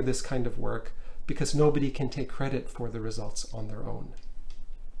funding for this kind of work because nobody can take credit for the results on their own.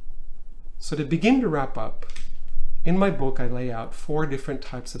 So to begin to wrap up, in my book I lay out 4 different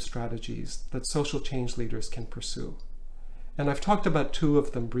types of strategies that social change leaders can pursue. And I've talked about 2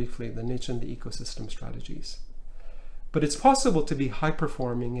 of them briefly, the niche and the ecosystem strategies. But it's possible to be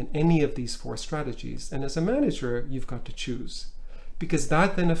high-performing in any of these 4 strategies, and as a manager, you've got to choose, because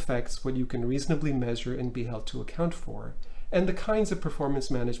that then affects what you can reasonably measure and be held to account for, and the kinds of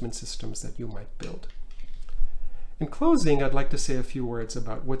performance management systems that you might build. In closing, I'd like to say a few words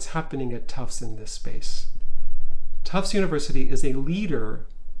about what's happening at Tufts in this space. Tufts University is a leader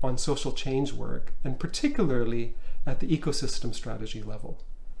on social change work, and particularly at the ecosystem strategy level.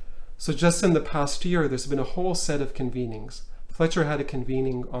 So just in the past year, there's been a whole set of convenings. Fletcher had a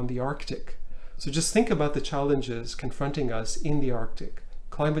convening on the Arctic. So just think about the challenges confronting us in the Arctic: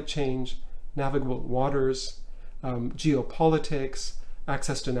 climate change, navigable waters, geopolitics,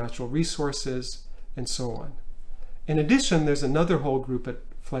 access to natural resources, and so on. In addition, there's another whole group at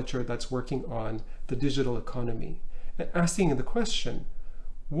Fletcher that's working on the digital economy and asking the question,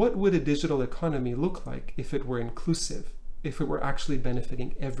 what would a digital economy look like if it were inclusive, if it were actually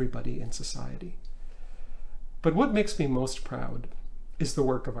benefiting everybody in society? But what makes me most proud is the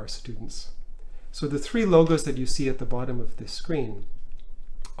work of our students. So the 3 logos that you see at the bottom of this screen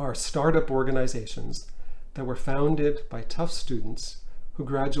are startup organizations that were founded by Tufts students who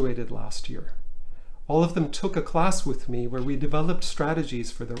graduated last year. All of them took a class with me where we developed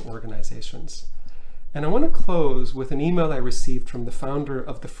strategies for their organizations. And I want to close with an email I received from the founder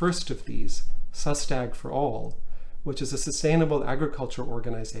of the first of these, Sustag for All, which is a sustainable agriculture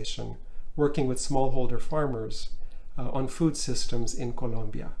organization working with smallholder farmers on food systems in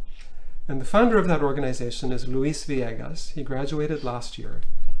Colombia. And the founder of that organization is Luis Villegas. He graduated last year,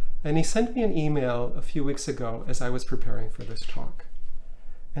 and he sent me an email a few weeks ago as I was preparing for this talk.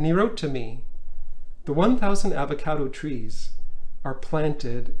 And he wrote to me, "The 1,000 avocado trees are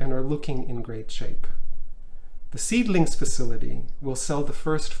planted and are looking in great shape. The seedlings facility will sell the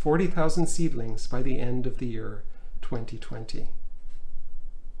first 40,000 seedlings by the end of the year 2020.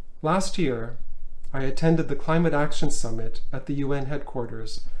 Last year, I attended the Climate Action Summit at the UN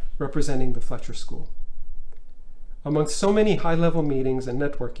headquarters representing the Fletcher School. Amongst so many high-level meetings and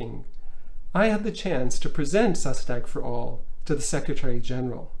networking, I had the chance to present Sustag for All to the Secretary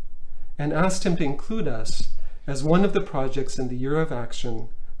General and asked him to include us as one of the projects in the Year of Action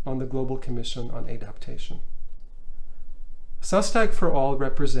on the Global Commission on Adaptation. Sustag for All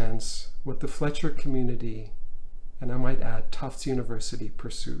represents what the Fletcher community, and I might add Tufts University,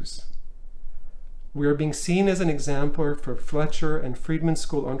 pursues. We are being seen as an exemplar for Fletcher and Friedman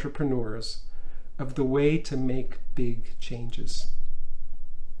School entrepreneurs of the way to make big changes.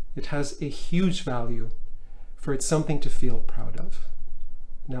 It has a huge value, for it's something to feel proud of.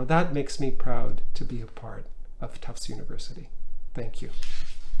 Now that makes me proud to be a part of Tufts University. Thank you.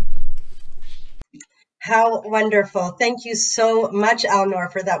 How wonderful. Thank you so much,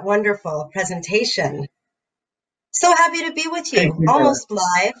 Alnoor, for that wonderful presentation. So happy to be with you. Almost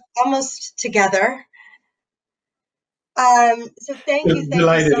live, almost together. So thank you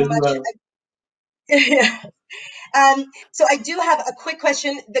so much. So I do have a quick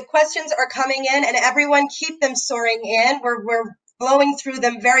question. The questions are coming in, and everyone keep them soaring in. We're blowing through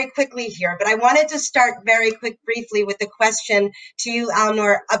them very quickly here, but I wanted to start very briefly with the question to you,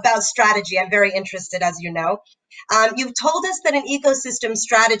 Alnoor, about strategy. I'm very interested, as you know. You've told us that an ecosystem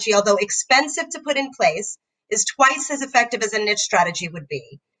strategy, although expensive to put in place, is twice as effective as a niche strategy would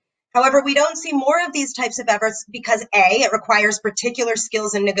be. However, we don't see more of these types of efforts because A, it requires particular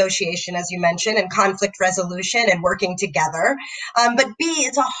skills in negotiation, as you mentioned, and conflict resolution and working together. But B,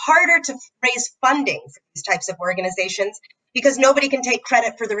 it's harder to raise funding for these types of organizations because nobody can take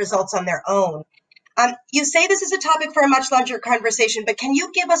credit for the results on their own. You say this is a topic for a much larger conversation, but can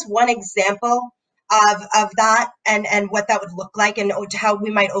you give us one example of that and what that would look like and how we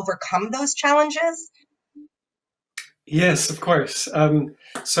might overcome those challenges? Yes, of course.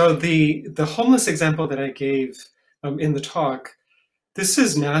 So the homeless example that I gave in the talk, this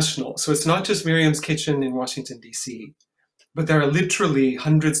is national. So it's not just Miriam's Kitchen in Washington, D.C., but there are literally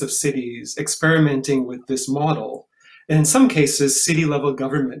hundreds of cities experimenting with this model. And in some cases, city-level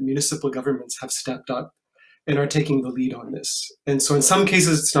government, municipal governments have stepped up and are taking the lead on this. And so in some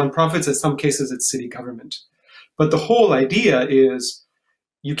cases, it's nonprofits, in some cases, it's city government. But the whole idea is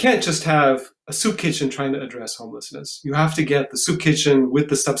you can't just have a soup kitchen trying to address homelessness. You have to get the soup kitchen with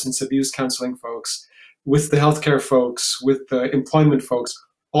the substance abuse counseling folks, with the healthcare folks, with the employment folks,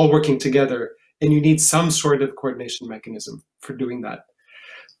 all working together. And you need some sort of coordination mechanism for doing that.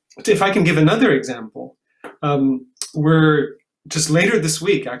 If I can give another example, we're just later this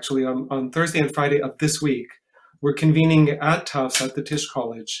week, actually, on Thursday and Friday of this week, we're convening at Tufts, at the Tisch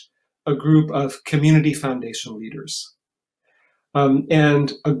College, a group of community foundation leaders.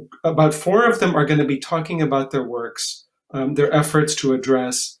 About 4 of them are going to be talking about their works, their efforts to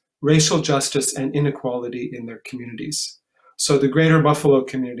address racial justice and inequality in their communities. So the Greater Buffalo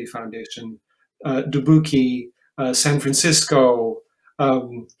Community Foundation, Dubuque, San Francisco,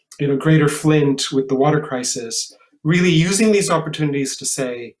 Greater Flint with the water crisis, really using these opportunities to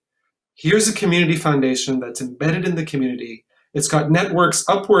say, here's a community foundation that's embedded in the community. It's got networks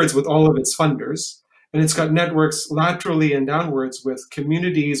upwards with all of its funders, and it's got networks laterally and downwards with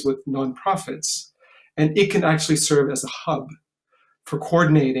communities, with nonprofits. And it can actually serve as a hub for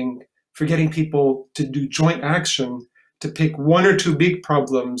coordinating, for getting people to do joint action, to pick 1 or 2 big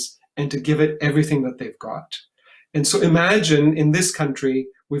problems and to give it everything that they've got. And so imagine in this country,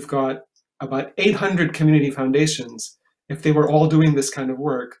 we've got about 800 community foundations. If they were all doing this kind of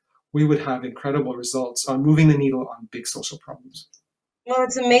work, we would have incredible results on moving the needle on big social problems. Well,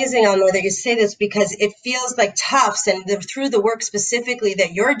 it's amazing, Alnoor, that you say this, because it feels like Tufts and through the work specifically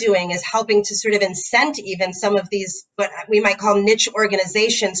that you're doing is helping to sort of incent even some of these, what we might call niche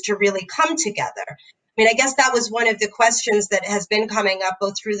organizations, to really come together. I mean, I guess that was one of the questions that has been coming up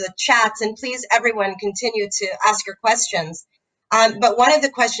both through the chats, and please, everyone, continue to ask your questions. But one of the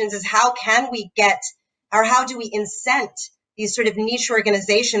questions is how can we get, or how do we incent these sort of niche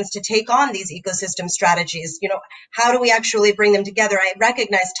organizations to take on these ecosystem strategies? How do we actually bring them together? I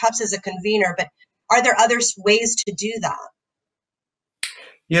recognize Tufts as a convener, but are there other ways to do that?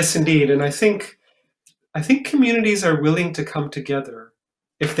 Yes, indeed. And I think communities are willing to come together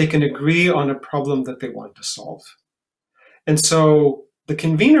if they can agree on a problem that they want to solve. And so the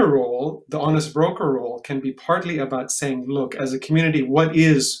convener role, the honest broker role, can be partly about saying, look, as a community, what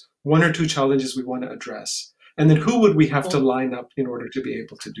is 1 or 2 challenges we want to address? And then who would we have to line up in order to be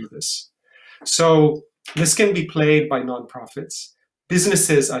able to do this? So this can be played by nonprofits.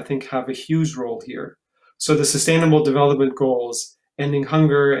 Businesses, I think, have a huge role here. So the Sustainable Development Goals, ending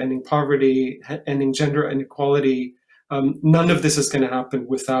hunger, ending poverty, ending gender inequality, none of this is going to happen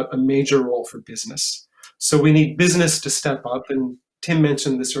without a major role for business. So we need business to step up, and Tim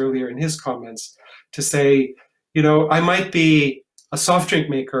mentioned this earlier in his comments, to say, I might be a soft drink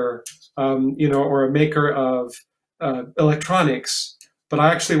maker, or a maker of electronics, but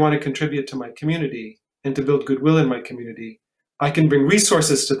I actually want to contribute to my community and to build goodwill in my community. I can bring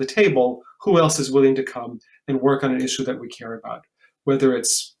resources to the table. Who else is willing to come and work on an issue that we care about? Whether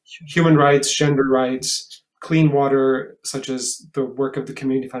it's human rights, gender rights, clean water, such as the work of the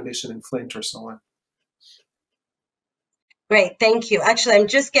Community Foundation in Flint, or so on. Great, thank you. Actually, I'm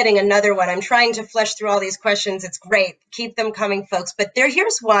just getting another one. I'm trying to flesh through all these questions. It's great. Keep them coming, folks. But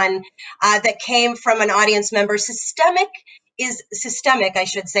here's one that came from an audience member. Systemic, I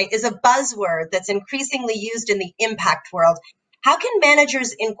should say, is a buzzword that's increasingly used in the impact world. How can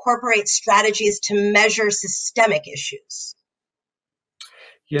managers incorporate strategies to measure systemic issues?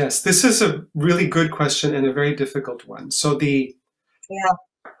 Yes, this is a really good question and a very difficult one. So the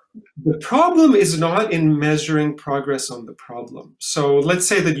problem is not in measuring progress on the problem. So let's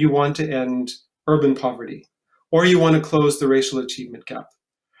say that you want to end urban poverty, or you want to close the racial achievement gap.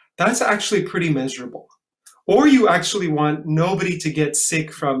 That's actually pretty measurable. Or you actually want nobody to get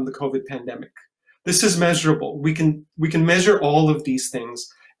sick from the COVID pandemic. This is measurable. We can measure all of these things.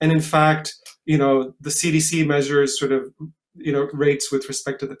 And in fact, the CDC measures sort of, rates with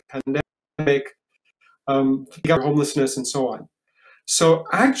respect to the pandemic, homelessness, and so on. So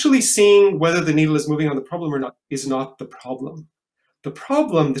actually seeing whether the needle is moving on the problem or not is not the problem.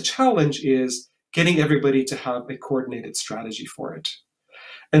 The challenge is getting everybody to have a coordinated strategy for it.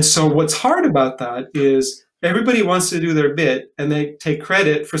 And so what's hard about that is Everybody wants to do their bit and they take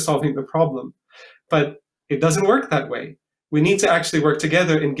credit for solving the problem. But it doesn't work that way. We need to actually work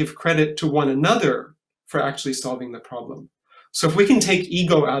together and give credit to one another for actually solving the problem. So if we can take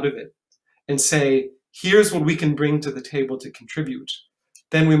ego out of it and say, here's what we can bring to the table to contribute,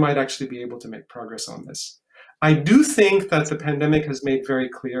 then we might actually be able to make progress on this. I do think that the pandemic has made very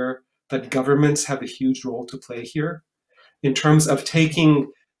clear that governments have a huge role to play here in terms of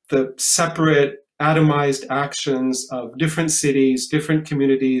taking the separate, atomized actions of different cities, different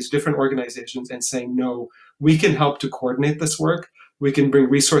communities, different organizations, and saying, no, we can help to coordinate this work. We can bring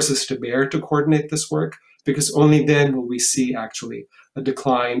resources to bear to coordinate this work, because only then will we see actually a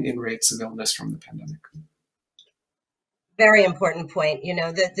decline in rates of illness from the pandemic. Very important point, you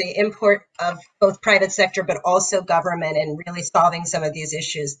know, the import of both private sector, but also government and really solving some of these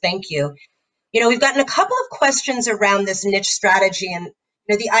issues. Thank you. You know, we've gotten a couple of questions around this niche strategy and, you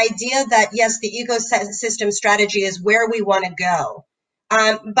know, the idea that, yes, the ecosystem strategy is where we want to go.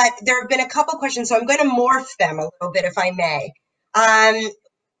 But there have been a couple of questions, so I'm going to morph them a little bit, if I may.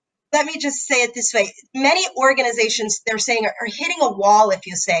 Let me just say it this way. Many organizations, they're saying, are hitting a wall, if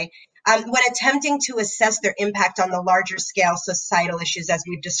you say, when attempting to assess their impact on the larger scale societal issues as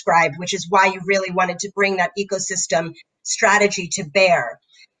we've described, which is why you really wanted to bring that ecosystem strategy to bear.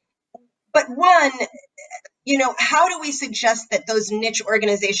 But one, you know, how do we suggest that those niche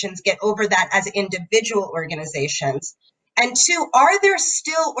organizations get over that as individual organizations? And two, are there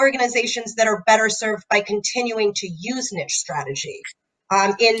still organizations that are better served by continuing to use niche strategy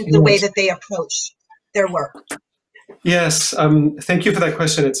in the way that they approach their work? Yes, thank you for that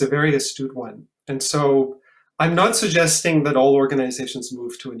question. It's a very astute one. And so I'm not suggesting that all organizations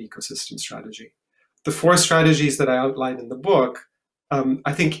move to an ecosystem strategy. The 4 strategies that I outlined in the book,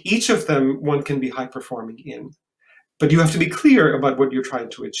 I think each of them one can be high performing in. But you have to be clear about what you're trying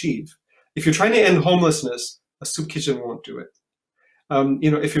to achieve. If you're trying to end homelessness, a soup kitchen won't do it.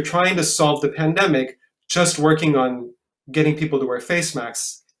 You know, if you're trying to solve the pandemic, just working on getting people to wear face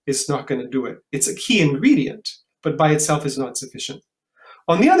masks is not going to do it. It's a key ingredient, but by itself is not sufficient.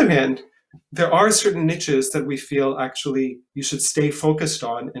 On the other hand, there are certain niches that we feel actually you should stay focused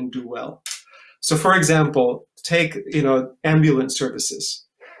on and do well. So for example, take, you know, ambulance services.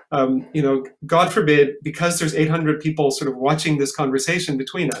 You know, God forbid, because there's 800 people sort of watching this conversation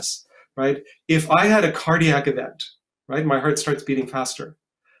between us, right? If I had a cardiac event, right, my heart starts beating faster,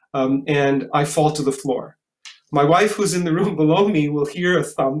 and I fall to the floor. My wife, who's in the room below me, will hear a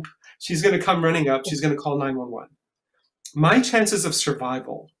thump. She's going to come running up. She's going to call 911. My chances of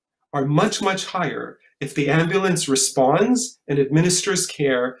survival are much, much higher if the ambulance responds and administers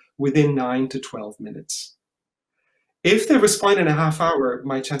care within 9 to 12 minutes. If they respond in a half hour,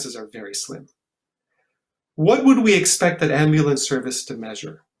 my chances are very slim. What would we expect that ambulance service to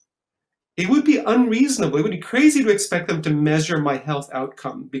measure? It would be unreasonable. It would be crazy to expect them to measure my health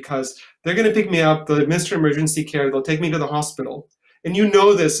outcome, because they're going to pick me up, they'll administer emergency care, they'll take me to the hospital. And you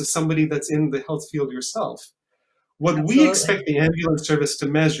know this as somebody that's in the health field yourself. What we expect the ambulance service to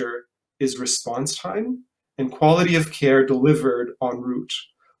measure is response time and quality of care delivered en route.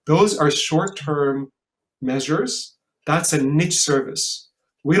 Those are short-term measures. That's a niche service.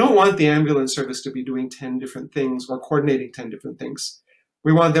 We don't want the ambulance service to be doing 10 different things or coordinating 10 different things.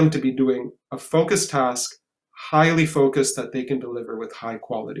 We want them to be doing a focused task, highly focused, that they can deliver with high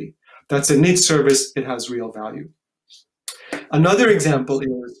quality. That's a niche service. It has real value. Another example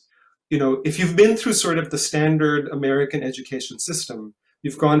is, you know, if you've been through sort of the standard American education system,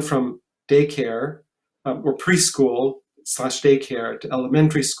 you've gone from daycare or preschool / daycare to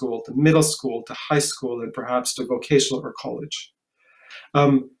elementary school to middle school to high school and perhaps to vocational or college.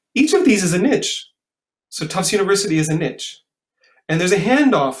 Each of these is a niche. So Tufts University is a niche. And there's a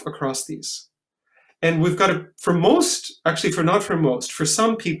handoff across these. And we've got for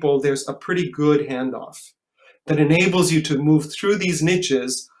some people, there's a pretty good handoff that enables you to move through these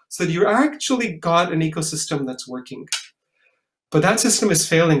niches so that you actually got an ecosystem that's working. But that system is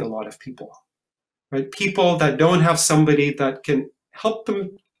failing a lot of people, right? People that don't have somebody that can help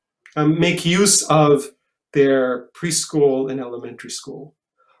them make use of their preschool and elementary school,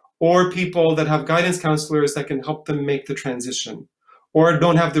 or people that have guidance counselors that can help them make the transition, or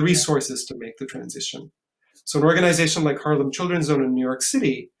don't have the resources to make the transition. So an organization like Harlem Children's Zone in New York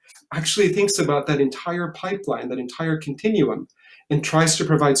City actually thinks about that entire pipeline, that entire continuum, and tries to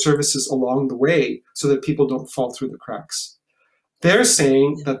provide services along the way so that people don't fall through the cracks. They're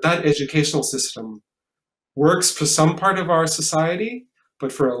saying that that educational system works for some part of our society,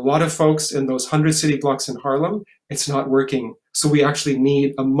 but for a lot of folks in those 100 city blocks in Harlem, it's not working. So we actually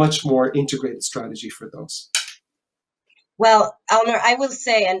need a much more integrated strategy for those. Well, Alnoor, I will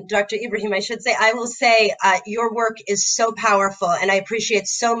say, and Dr. Ebrahim, I should say, I will say your work is so powerful, and I appreciate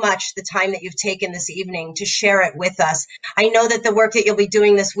so much the time that you've taken this evening to share it with us. I know that the work that you'll be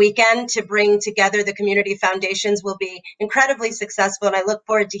doing this weekend to bring together the community foundations will be incredibly successful, and I look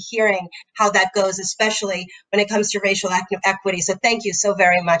forward to hearing how that goes, especially when it comes to racial equity. So thank you so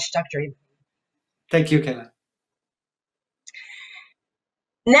very much, Dr. Ebrahim. Thank you, Kalahn.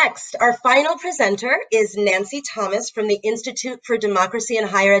 Next, our final presenter is Nancy Thomas from the Institute for Democracy and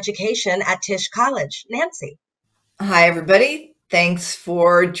Higher Education at Tisch College. Nancy. Hi, everybody. Thanks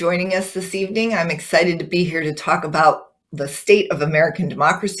for joining us this evening. I'm excited to be here to talk about the state of American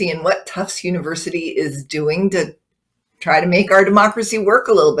democracy and what Tufts University is doing to try to make our democracy work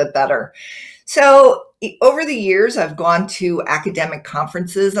a little bit better. So over the years, I've gone to academic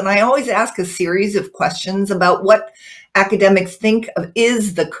conferences, and I always ask a series of questions about what academics think of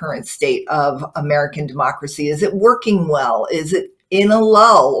is the current state of American democracy. Is it working well? Is it in a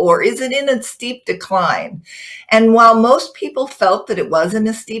lull, or is it in a steep decline? And while most people felt that it was in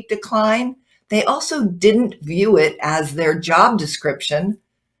a steep decline, they also didn't view it as their job description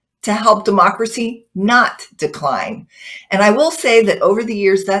to help democracy not decline. And I will say that over the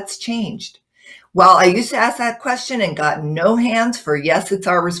years, that's changed. While I used to ask that question and got no hands for yes, it's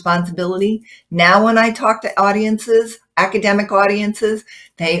our responsibility, now when I talk to audiences, academic audiences,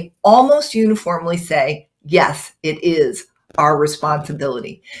 they almost uniformly say, yes, it is our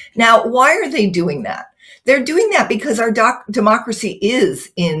responsibility. Now, why are they doing that? They're doing that because our democracy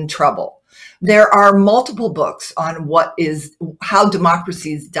is in trouble. There are multiple books on how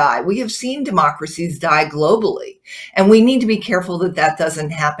democracies die. We have seen democracies die globally, and we need to be careful that that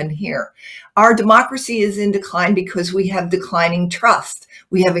doesn't happen here. Our democracy is in decline because we have declining trust.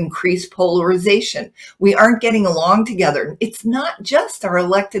 We have increased polarization. We aren't getting along together. It's not just our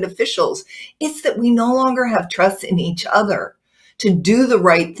elected officials. It's that we no longer have trust in each other to do the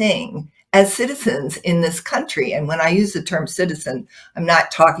right thing as citizens in this country. And when I use the term citizen, I'm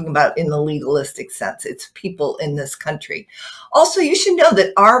not talking about in the legalistic sense. It's people in this country. Also, you should know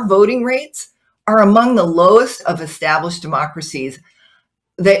that our voting rates are among the lowest of established democracies.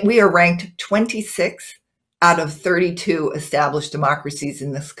 That we are ranked 26 out of 32 established democracies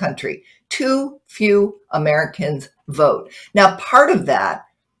in this country. Too few Americans vote. Now, part of that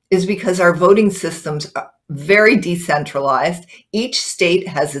is because our voting systems are very decentralized. Each state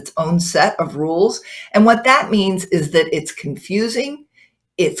has its own set of rules. And what that means is that it's confusing,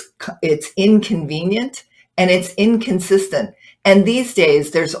 it's inconvenient, and it's inconsistent. And these days,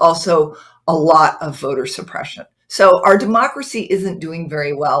 there's also a lot of voter suppression. So our democracy isn't doing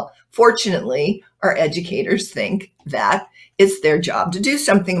very well. Fortunately, our educators think that it's their job to do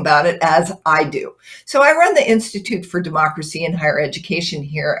something about it, as I do. So I run the Institute for Democracy and Higher Education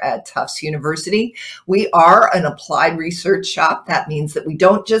here at Tufts University. We are an applied research shop. That means that we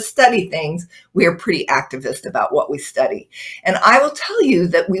don't just study things, we are pretty activist about what we study. And I will tell you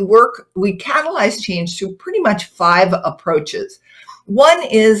that we catalyze change through pretty much 5 approaches. One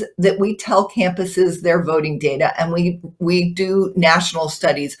is that we tell campuses their voting data, and we do national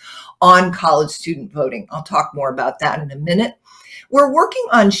studies on college student voting. I'll talk more about that in a minute. We're working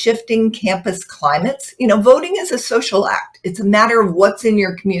on shifting campus climates. You know, voting is a social act. It's a matter of what's in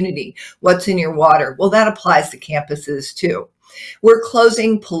your community, what's in your water. Well, that applies to campuses too. We're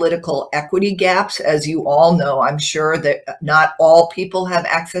closing political equity gaps. As you all know, I'm sure that not all people have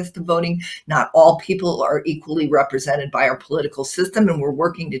access to voting. Not all people are equally represented by our political system, and we're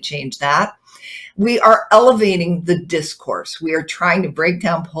working to change that. We are elevating the discourse. We are trying to break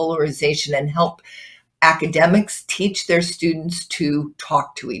down polarization and help academics teach their students to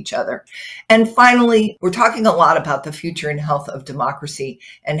talk to each other. And finally, we're talking a lot about the future and health of democracy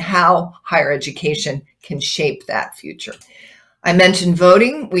and how higher education can shape that future. I mentioned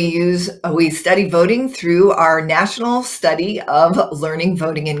voting. We study voting through our national study of learning,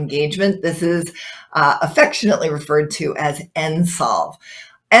 voting, and engagement. This is affectionately referred to as NSOLVE.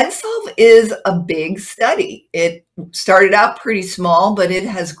 NSOLVE is a big study. It started out pretty small, but it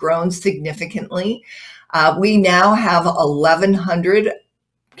has grown significantly. We now have 1,100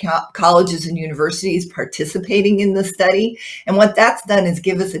 colleges and universities participating in the study. And what that's done is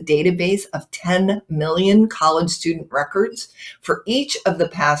give us a database of 10 million college student records for each of the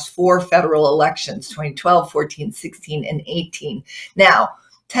past 4 federal elections, 2012, 14, 16, and 18. Now,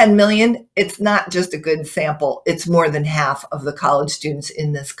 10 million, it's not just a good sample. It's more than half of the college students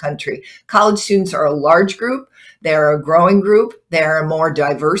in this country. College students are a large group. They're a growing group. They're a more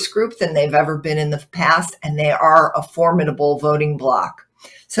diverse group than they've ever been in the past, and they are a formidable voting bloc.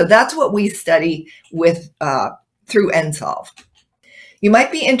 So that's what we study with through NSOLVE. You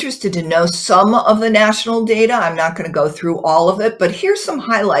might be interested to know some of the national data. I'm not going to go through all of it, but here's some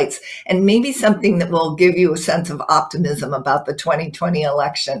highlights and maybe something that will give you a sense of optimism about the 2020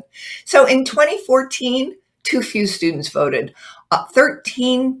 election. So in 2014, too few students voted.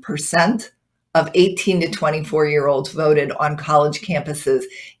 13% of 18 to 24-year-olds voted on college campuses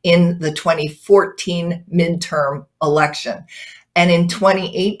in the 2014 midterm election. And in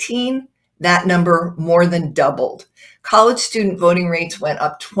 2018, that number more than doubled. College student voting rates went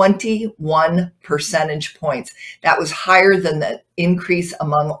up 21 percentage points. That was higher than the increase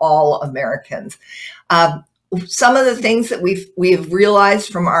among all Americans. Some of the things that we have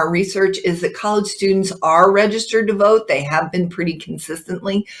realized from our research is that college students are registered to vote. They have been pretty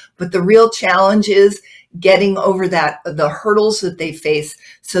consistently, but the real challenge is getting over the hurdles that they face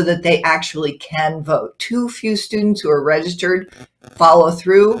so that they actually can vote. Too few students who are registered follow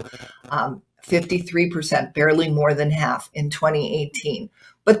through. 53%, barely more than half in 2018.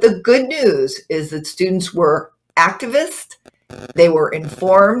 But the good news is that students were activists, they were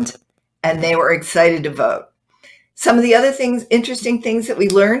informed, and they were excited to vote. Some of the other interesting things that we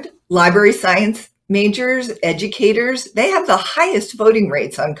learned, library science majors, educators, they have the highest voting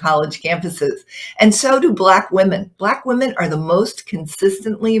rates on college campuses. And so do Black women. Black women are the most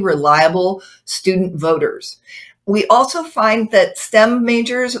consistently reliable student voters. We also find that STEM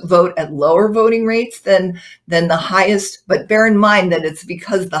majors vote at lower voting rates than the highest, but bear in mind that it's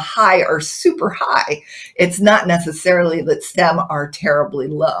because the high are super high. It's not necessarily that STEM are terribly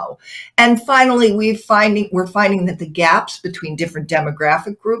low. And finally, we're finding that the gaps between different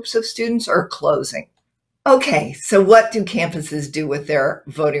demographic groups of students are closing. Okay, so what do campuses do with their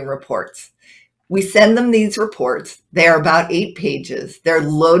voting reports? We send them these reports. They are about 8 pages. They're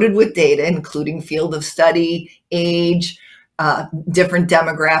loaded with data, including field of study, age, different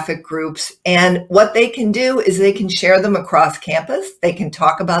demographic groups. And what they can do is they can share them across campus. They can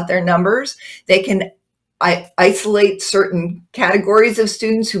talk about their numbers. They can isolate certain categories of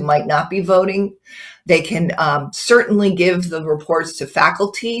students who might not be voting. They can certainly give the reports to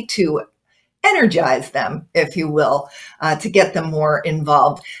faculty to energize them, if you will, to get them more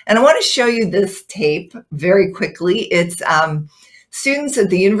involved. And I want to show you this tape very quickly. It's students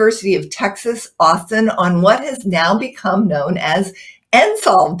at the University of Texas, Austin, on what has now become known as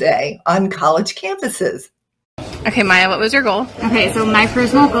NSOLVE Day on college campuses. Okay, Maya, what was your goal? Okay, so my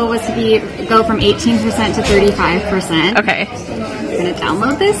personal goal was to go from 18% to 35%. Okay. I'm going to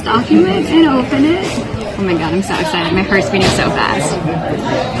download this document and open it. Oh my God, I'm so excited. My heart's beating so fast.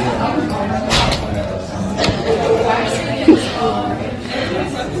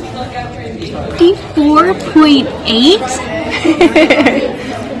 54.8?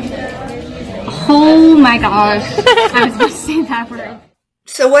 Oh my gosh. I was about to say that word.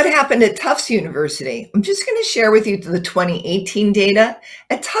 So what happened at Tufts University? I'm just going to share with you the 2018 data.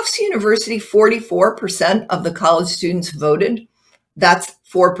 At Tufts University, 44% of the college students voted. That's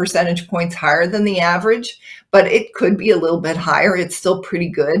 4 percentage points higher than the average, but it could be a little bit higher. It's still pretty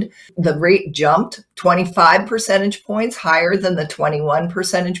good. The rate jumped 25 percentage points higher than the 21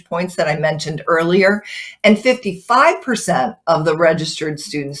 percentage points that I mentioned earlier, and 55% of the registered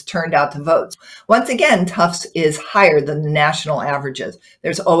students turned out to vote. Once again, Tufts is higher than the national averages.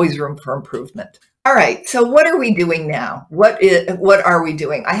 There's always room for improvement. All right, so what are we doing now? What are we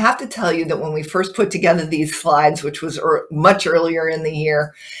doing? I have to tell you that when we first put together these slides, which was much earlier in the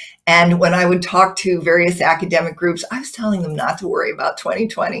year, and when I would talk to various academic groups, I was telling them not to worry about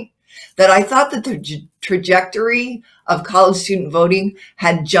 2020, that I thought that the trajectory of college student voting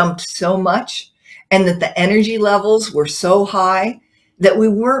had jumped so much and that the energy levels were so high that we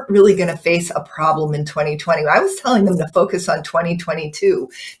weren't really going to face a problem in 2020. I was telling them to focus on 2022,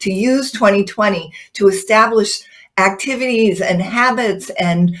 to use 2020 to establish activities and habits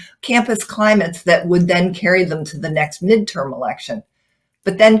and campus climates that would then carry them to the next midterm election.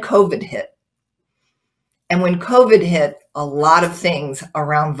 But then COVID hit. And when COVID hit, a lot of things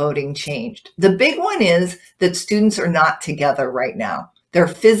around voting changed. The big one is that students are not together right now. They're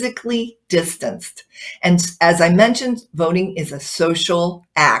physically distanced. And as I mentioned, voting is a social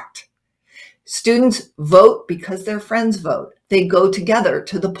act. Students vote because their friends vote. They go together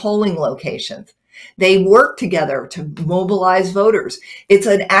to the polling locations. They work together to mobilize voters. It's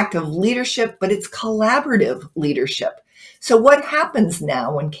an act of leadership, but it's collaborative leadership. So what happens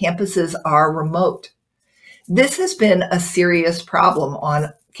now when campuses are remote? This has been a serious problem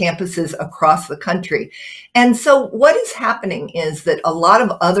on campuses across the country. And so what is happening is that a lot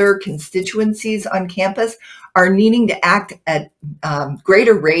of other constituencies on campus are needing to act at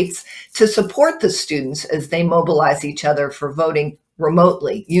greater rates to support the students as they mobilize each other for voting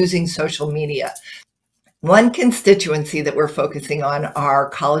remotely using social media. One constituency that we're focusing on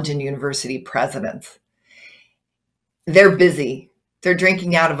are college and university presidents. They're busy. They're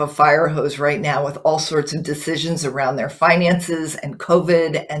drinking out of a fire hose right now with all sorts of decisions around their finances and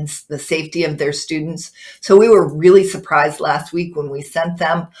COVID and the safety of their students. So we were really surprised last week when we sent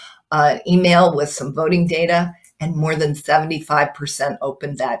them an email with some voting data, and more than 75%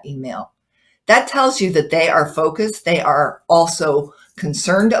 opened that email. That tells you that they are focused. They are also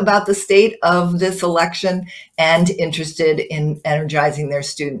concerned about the state of this election and interested in energizing their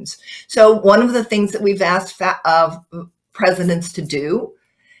students. So one of the things that we've asked presidents to do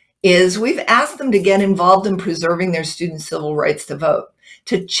is we've asked them to get involved in preserving their students' civil rights to vote,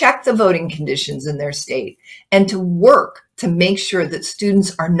 to check the voting conditions in their state, and to work to make sure that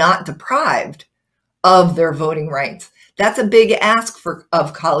students are not deprived of their voting rights. That's a big ask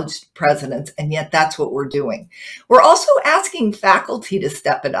of college presidents, and yet that's what we're doing. We're also asking faculty to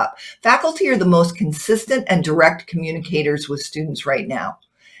step it up. Faculty are the most consistent and direct communicators with students right now.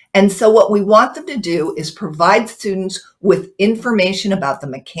 And so what we want them to do is provide students with information about the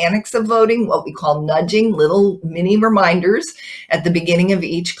mechanics of voting, what we call nudging, little mini reminders at the beginning of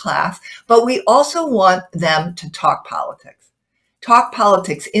each class. But we also want them to talk politics. Talk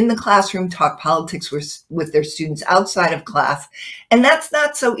politics in the classroom, talk politics with their students outside of class. And that's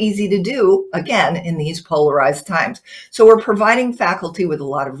not so easy to do, again, in these polarized times. So we're providing faculty with a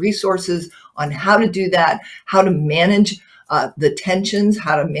lot of resources on how to do that, how to manage the tensions,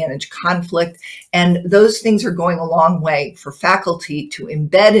 how to manage conflict. And those things are going a long way for faculty to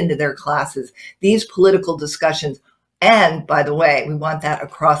embed into their classes these political discussions. And by the way, we want that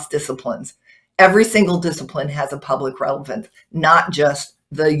across disciplines. Every single discipline has a public relevance, not just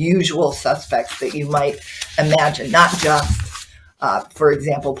the usual suspects that you might imagine, not just, for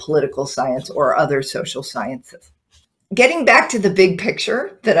example, political science or other social sciences. Getting back to the big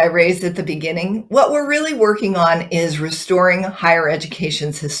picture that I raised at the beginning, what we're really working on is restoring higher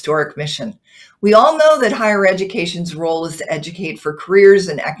education's historic mission. We all know that higher education's role is to educate for careers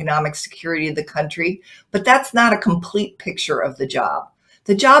and economic security of the country, but that's not a complete picture of the job.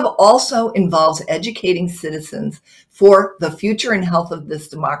 The job also involves educating citizens for the future and health of this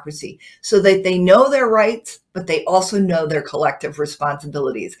democracy so that they know their rights, but they also know their collective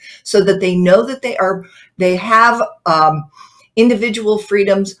responsibilities, so that they know that they have individual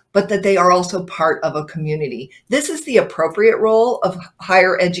freedoms, but that they are also part of a community. This is the appropriate role of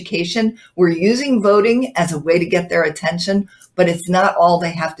higher education. We're using voting as a way to get their attention, but it's not all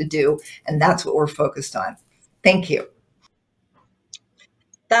they have to do, and that's what we're focused on. Thank you.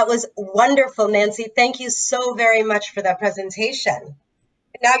 That was wonderful, Nancy. Thank you so very much for that presentation.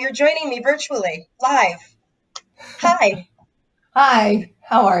 Now you're joining me virtually, live. Hi. Hi,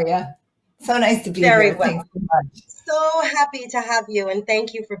 how are you? So nice to be Very here. well. Thanks so much. So happy to have you, and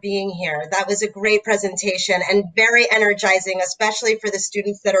thank you for being here. That was a great presentation and very energizing, especially for the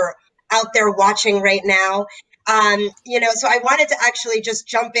students that are out there watching right now. So I wanted to actually just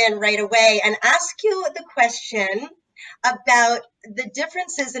jump in right away and ask you the question about the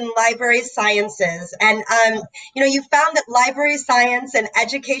differences in library sciences. And, you found that library science and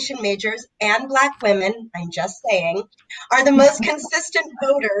education majors and Black women, I'm just saying, are the most consistent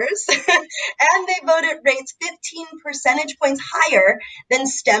voters. And they vote at rates 15 percentage points higher than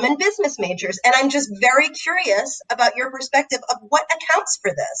STEM and business majors. And I'm just very curious about your perspective of what accounts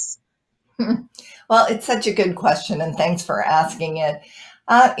for this. Well, it's such a good question, and thanks for asking it.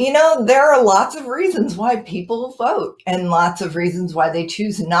 There are lots of reasons why people vote and lots of reasons why they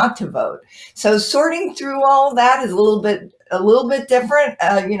choose not to vote. So sorting through all of that is a little bit different,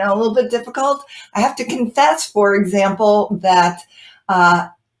 a little bit difficult. I have to confess, for example, that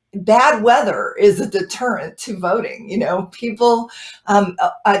bad weather is a deterrent to voting. People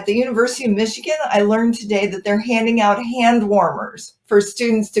at the University of Michigan, I learned today that they're handing out hand warmers for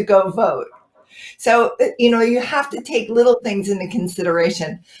students to go vote. So, you have to take little things into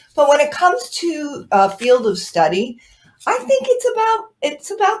consideration. But when it comes to a field of study, I think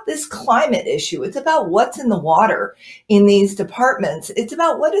it's about this climate issue. It's about what's in the water in these departments. It's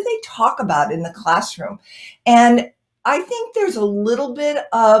about what do they talk about in the classroom. And I think there's a little bit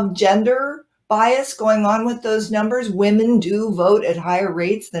of gender bias going on with those numbers. Women do vote at higher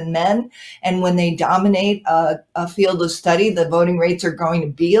rates than men. And when they dominate a field of study, the voting rates are going to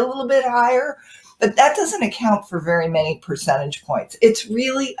be a little bit higher. But that doesn't account for very many percentage points. It's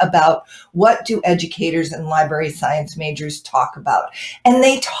really about what do educators and library science majors talk about. And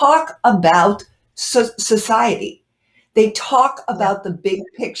they talk about society. They talk about the big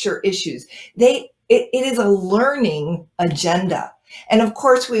picture issues. It is a learning agenda. And of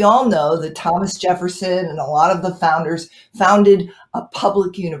course, we all know that Thomas Jefferson and a lot of the founders founded a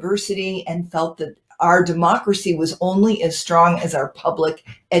public university and felt that our democracy was only as strong as our public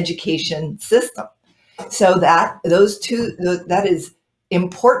education system. So that is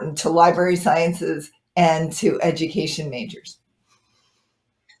important to library sciences and to education majors.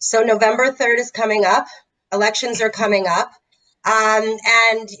 So November 3rd is coming up. Elections are coming up. And,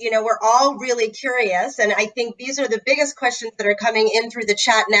 we're all really curious. And I think these are the biggest questions that are coming in through the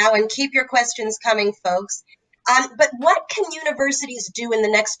chat now. And keep your questions coming, folks. But what can universities do in the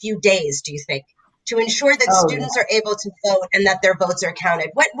next few days, do you think, to ensure that students are able to vote and that their votes are counted?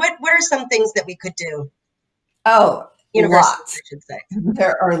 What are some things that we could do? Lots. I should say.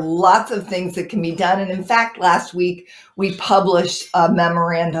 There are lots of things that can be done. And in fact, last week, we published a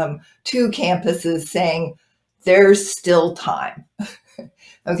memorandum to campuses saying there's still time.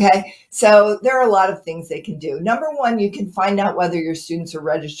 Okay, so there are a lot of things they can do. Number one, you can find out whether your students are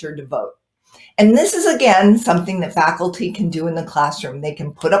registered to vote. And this is, again, something that faculty can do in the classroom. They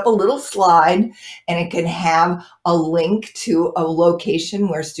can put up a little slide and it can have a link to a location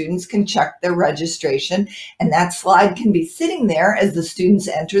where students can check their registration. And that slide can be sitting there as the students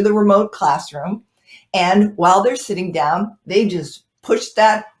enter the remote classroom. And while they're sitting down, they just push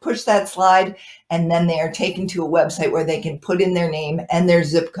that slide, and then they are taken to a website where they can put in their name and their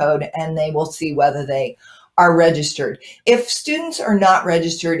zip code, and they will see whether they are registered. If students are not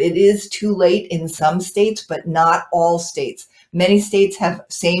registered, it is too late in some states, but not all states. Many states have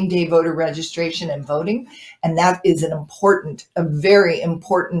same-day voter registration and voting, and that is a very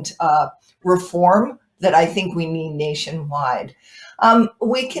important reform that I think we need nationwide.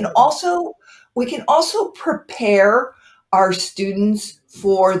 We can also prepare our students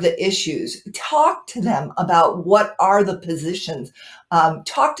for the issues. Talk to them about what are the positions.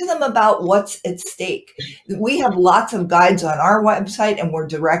 Talk to them about what's at stake. We have lots of guides on our website, and we're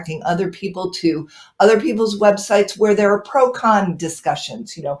directing other people to other people's websites where there are pro-con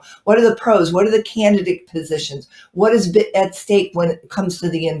discussions. What are the pros? What are the candidate positions? What is at stake when it comes to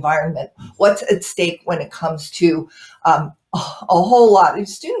the environment? What's at stake when it comes to a whole lot.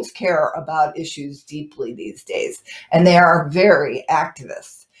 Students care about issues deeply these days, and they are very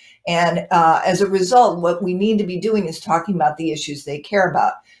activists. And as a result, what we need to be doing is talking about the issues they care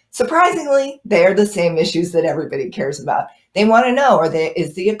about. Surprisingly, they are the same issues that everybody cares about. They want to know,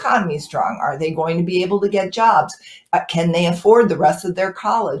 is the economy strong? Are they going to be able to get jobs? Can they afford the rest of their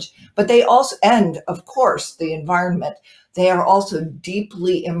college? But they also, and of course, the environment. They are also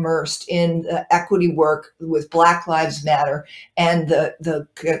deeply immersed in the equity work with Black Lives Matter and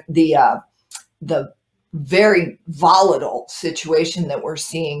the very volatile situation that we're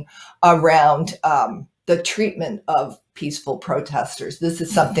seeing around the treatment of peaceful protesters. This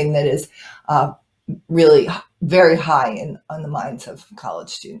is something that is really very high on the minds of college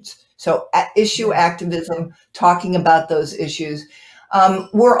students. So issue activism, talking about those issues.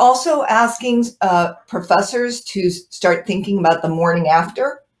 We're also asking professors to start thinking about the morning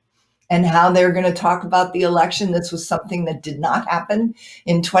after and how they're going to talk about the election. This was something that did not happen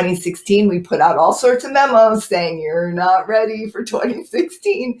in 2016. We put out all sorts of memos saying you're not ready for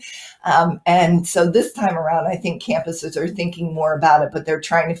 2016. And so this time around, I think campuses are thinking more about it, but they're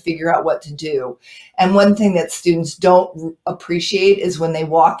trying to figure out what to do. And one thing that students don't appreciate is when they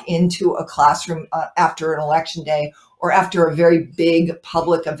walk into a classroom after an election day or after a very big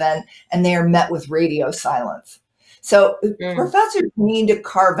public event, and they are met with radio silence. So professors need to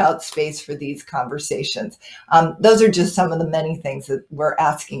carve out space for these conversations. Those are just some of the many things that we're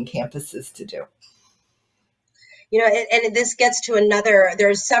asking campuses to do. And this gets to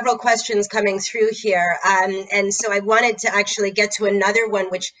there's several questions coming through here. And so I wanted to actually get to another one,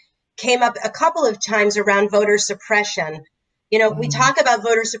 which came up a couple of times around voter suppression. We talk about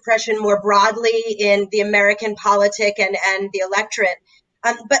voter suppression more broadly in the American politic and the electorate.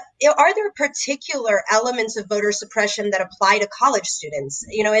 But are there particular elements of voter suppression that apply to college students?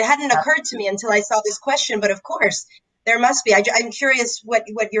 It hadn't occurred to me until I saw this question, but of course there must be. I'm curious what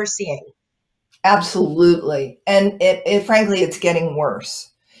you're seeing. Absolutely. And frankly, it's getting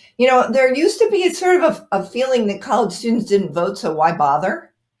worse. There used to be sort of a feeling that college students didn't vote, so why bother?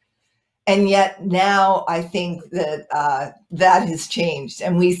 And yet now I think that that has changed,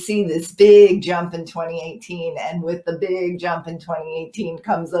 and we see this big jump in 2018. And with the big jump in 2018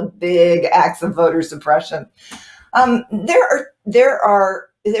 comes a big acts of voter suppression. There's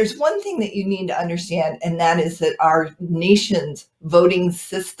one thing that you need to understand, and that is that our nation's voting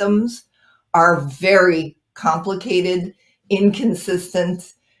systems are very complicated,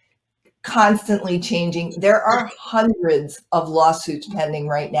 inconsistent, constantly changing. There are hundreds of lawsuits pending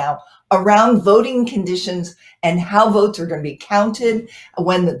right now around voting conditions and how votes are going to be counted,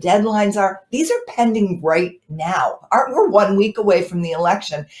 when the deadlines are. These are pending right now. We're 1 week away from the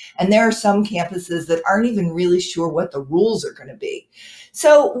election, and there are some campuses that aren't even really sure what the rules are going to be.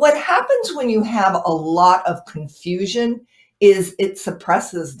 So what happens when you have a lot of confusion is it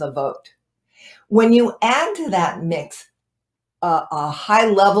suppresses the vote. When you add to that mix a high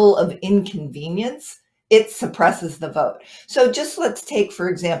level of inconvenience, it suppresses the vote. So just let's take, for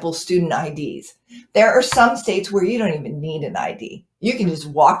example, student IDs. There are some states where you don't even need an ID. You can just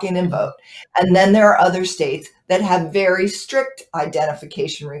walk in and vote. And then there are other states that have very strict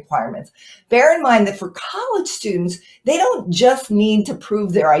identification requirements. Bear in mind that for college students, they don't just need to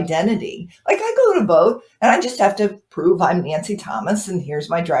prove their identity. Like, I go to vote and I just have to prove I'm Nancy Thomas and here's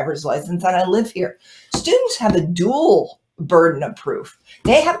my driver's license and I live here. Students have a dual burden of proof.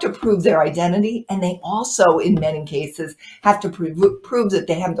 They have to prove their identity, and they also, in many cases, have to prove that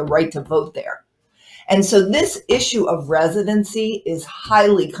they have the right to vote there. And so this issue of residency is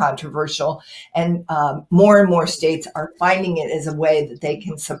highly controversial, and more and more states are finding it as a way that they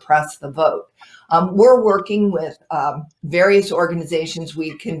can suppress the vote. We're working with various organizations.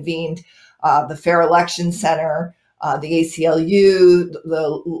 We convened the Fair Election Center, the ACLU,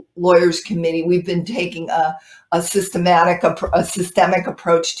 the Lawyers Committee. We've been taking a systemic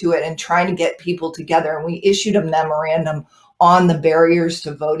approach to it and trying to get people together. And we issued a memorandum on the barriers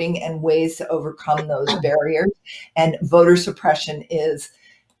to voting and ways to overcome those barriers. And voter suppression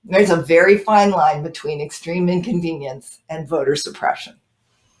there's a very fine line between extreme inconvenience and voter suppression.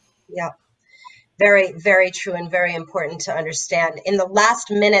 Yeah. Very, very true and very important to understand. In the last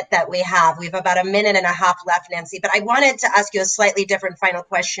minute that we have about a minute and a half left, Nancy, but I wanted to ask you a slightly different final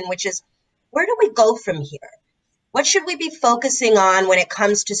question, which is, where do we go from here? What should we be focusing on when it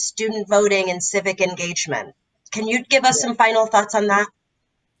comes to student voting and civic engagement? Can you give us some final thoughts on that?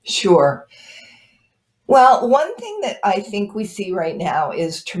 Sure. Well, one thing that I think we see right now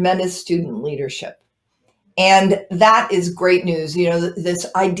is tremendous student leadership. And that is great news. You know, this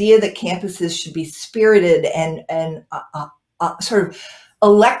idea that campuses should be spirited and sort of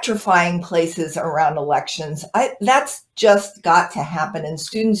electrifying places around elections. That's just got to happen. And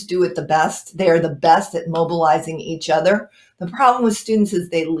students do it the best. They are the best at mobilizing each other. The problem with students is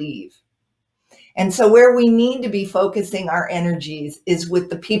they leave. And so where we need to be focusing our energies is with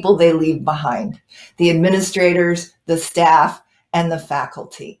the people they leave behind, the administrators, the staff, and the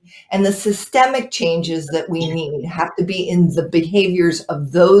faculty. And the systemic changes that we need have to be in the behaviors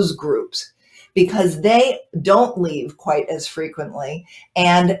of those groups, because they don't leave quite as frequently,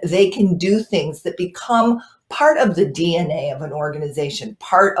 and they can do things that become part of the DNA of an organization,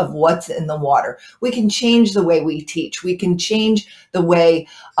 part of what's in the water. We can change the way we teach. We can change the way,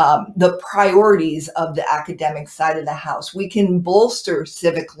 the priorities of the academic side of the house. We can bolster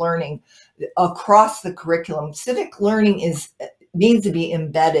civic learning across the curriculum. Civic learning needs to be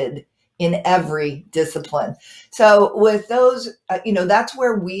embedded in every discipline. So with those, that's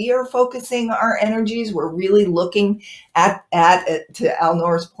where we are focusing our energies. We're really looking at to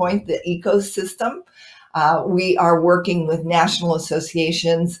Alnoor's point, the ecosystem. We are working with national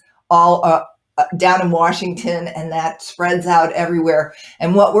associations all down in Washington, and that spreads out everywhere.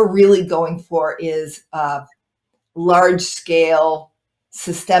 And what we're really going for is large scale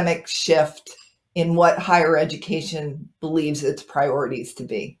systemic shift in what higher education believes its priorities to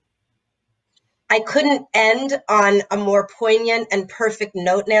be. I couldn't end on a more poignant and perfect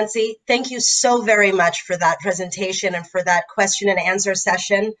note, Nancy. Thank you so very much for that presentation and for that question and answer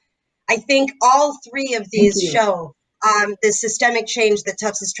session. I think all three of these show the systemic change that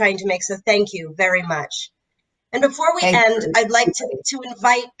Tufts is trying to make, so thank you very much. And before we end, I'd like to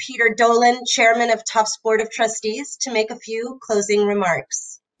invite Peter Dolan, Chairman of Tufts Board of Trustees, to make a few closing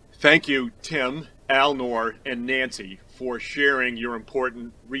remarks. Thank you, Tim, Alnoor, and Nancy for sharing your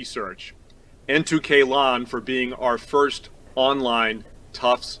important research, and to Kalahn for being our first online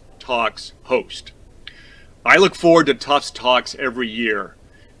Tufts Talks host. I look forward to Tufts Talks every year.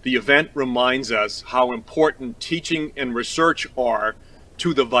 The event reminds us how important teaching and research are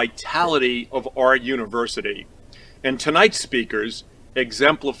to the vitality of our university. And tonight's speakers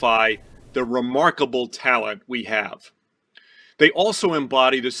exemplify the remarkable talent we have. They also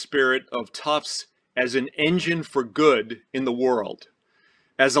embody the spirit of Tufts as an engine for good in the world.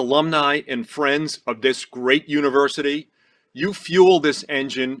 As alumni and friends of this great university, you fuel this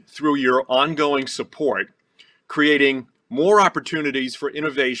engine through your ongoing support, creating more opportunities for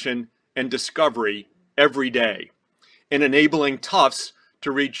innovation and discovery every day, and enabling Tufts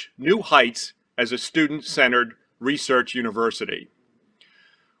to reach new heights as a student-centered research university.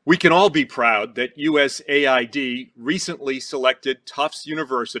 We can all be proud that USAID recently selected Tufts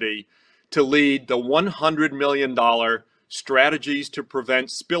University to lead the $100 million Strategies to Prevent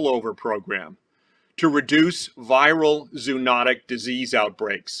Spillover program to reduce viral zoonotic disease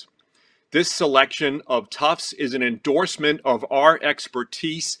outbreaks. This selection of Tufts is an endorsement of our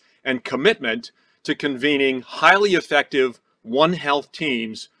expertise and commitment to convening highly effective One Health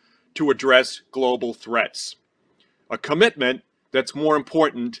teams to address global threats. A commitment that's more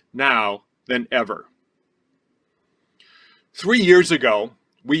important now than ever. 3 years ago,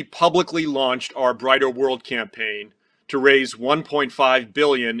 we publicly launched our Brighter World campaign to raise $1.5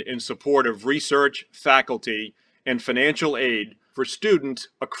 billion in support of research, faculty, and financial aid for students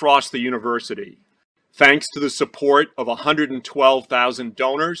across the university. Thanks to the support of 112,000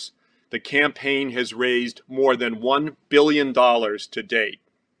 donors, the campaign has raised more than $1 billion to date.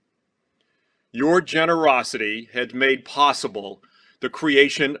 Your generosity has made possible the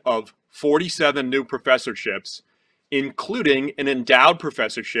creation of 47 new professorships, including an endowed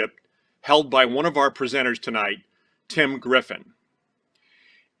professorship held by one of our presenters tonight, Tim Griffin.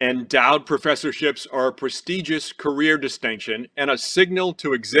 Endowed professorships are a prestigious career distinction and a signal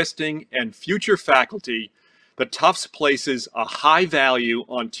to existing and future faculty that Tufts places a high value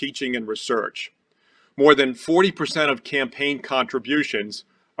on teaching and research. More than 40% of campaign contributions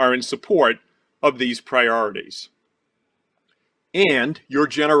are in support of these priorities. And your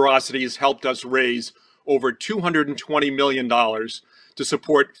generosity has helped us raise over $220 million to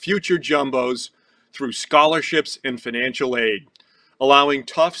support future jumbos through scholarships and financial aid, allowing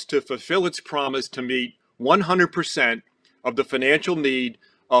Tufts to fulfill its promise to meet 100% of the financial need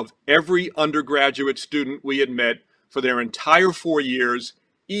of every undergraduate student we admit for their entire 4 years,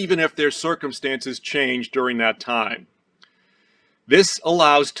 even if their circumstances change during that time. This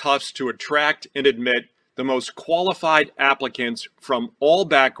allows Tufts to attract and admit the most qualified applicants from all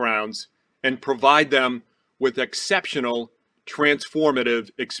backgrounds and provide them with exceptional,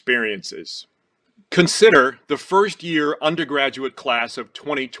 transformative experiences. Consider the first-year undergraduate class of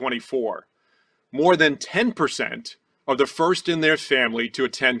 2024. More than 10% are the first in their family to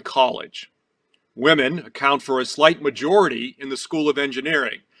attend college. Women account for a slight majority in the School of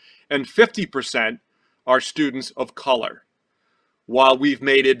Engineering, and 50% are students of color. While we've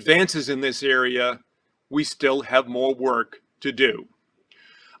made advances in this area, we still have more work to do.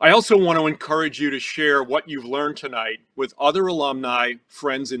 I also want to encourage you to share what you've learned tonight with other alumni,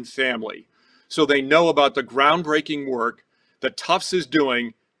 friends, and family, so they know about the groundbreaking work that Tufts is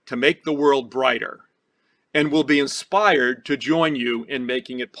doing to make the world brighter, and will be inspired to join you in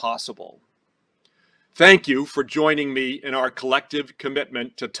making it possible. Thank you for joining me in our collective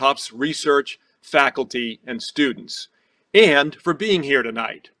commitment to Tufts research, faculty, and students, and for being here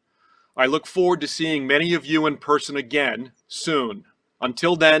tonight. I look forward to seeing many of you in person again soon.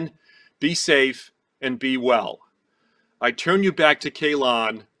 Until then, be safe and be well. I turn you back to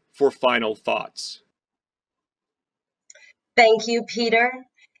Kalahn for final thoughts. Thank you, Peter.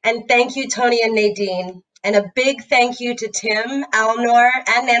 And thank you, Tony and Nadine. And a big thank you to Tim, Alnoor,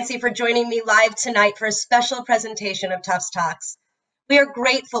 and Nancy for joining me live tonight for a special presentation of Tufts Talks. We are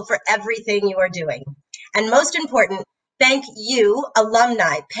grateful for everything you are doing. And most important, thank you,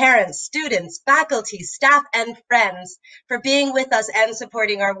 alumni, parents, students, faculty, staff, and friends for being with us and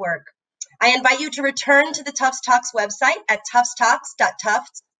supporting our work. I invite you to return to the Tufts Talks website at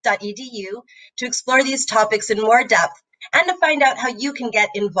tuftstalks.tufts.edu to explore these topics in more depth and to find out how you can get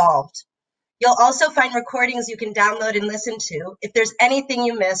involved. You'll also find recordings you can download and listen to if there's anything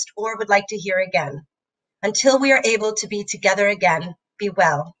you missed or would like to hear again. Until we are able to be together again, be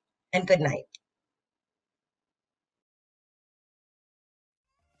well and good night.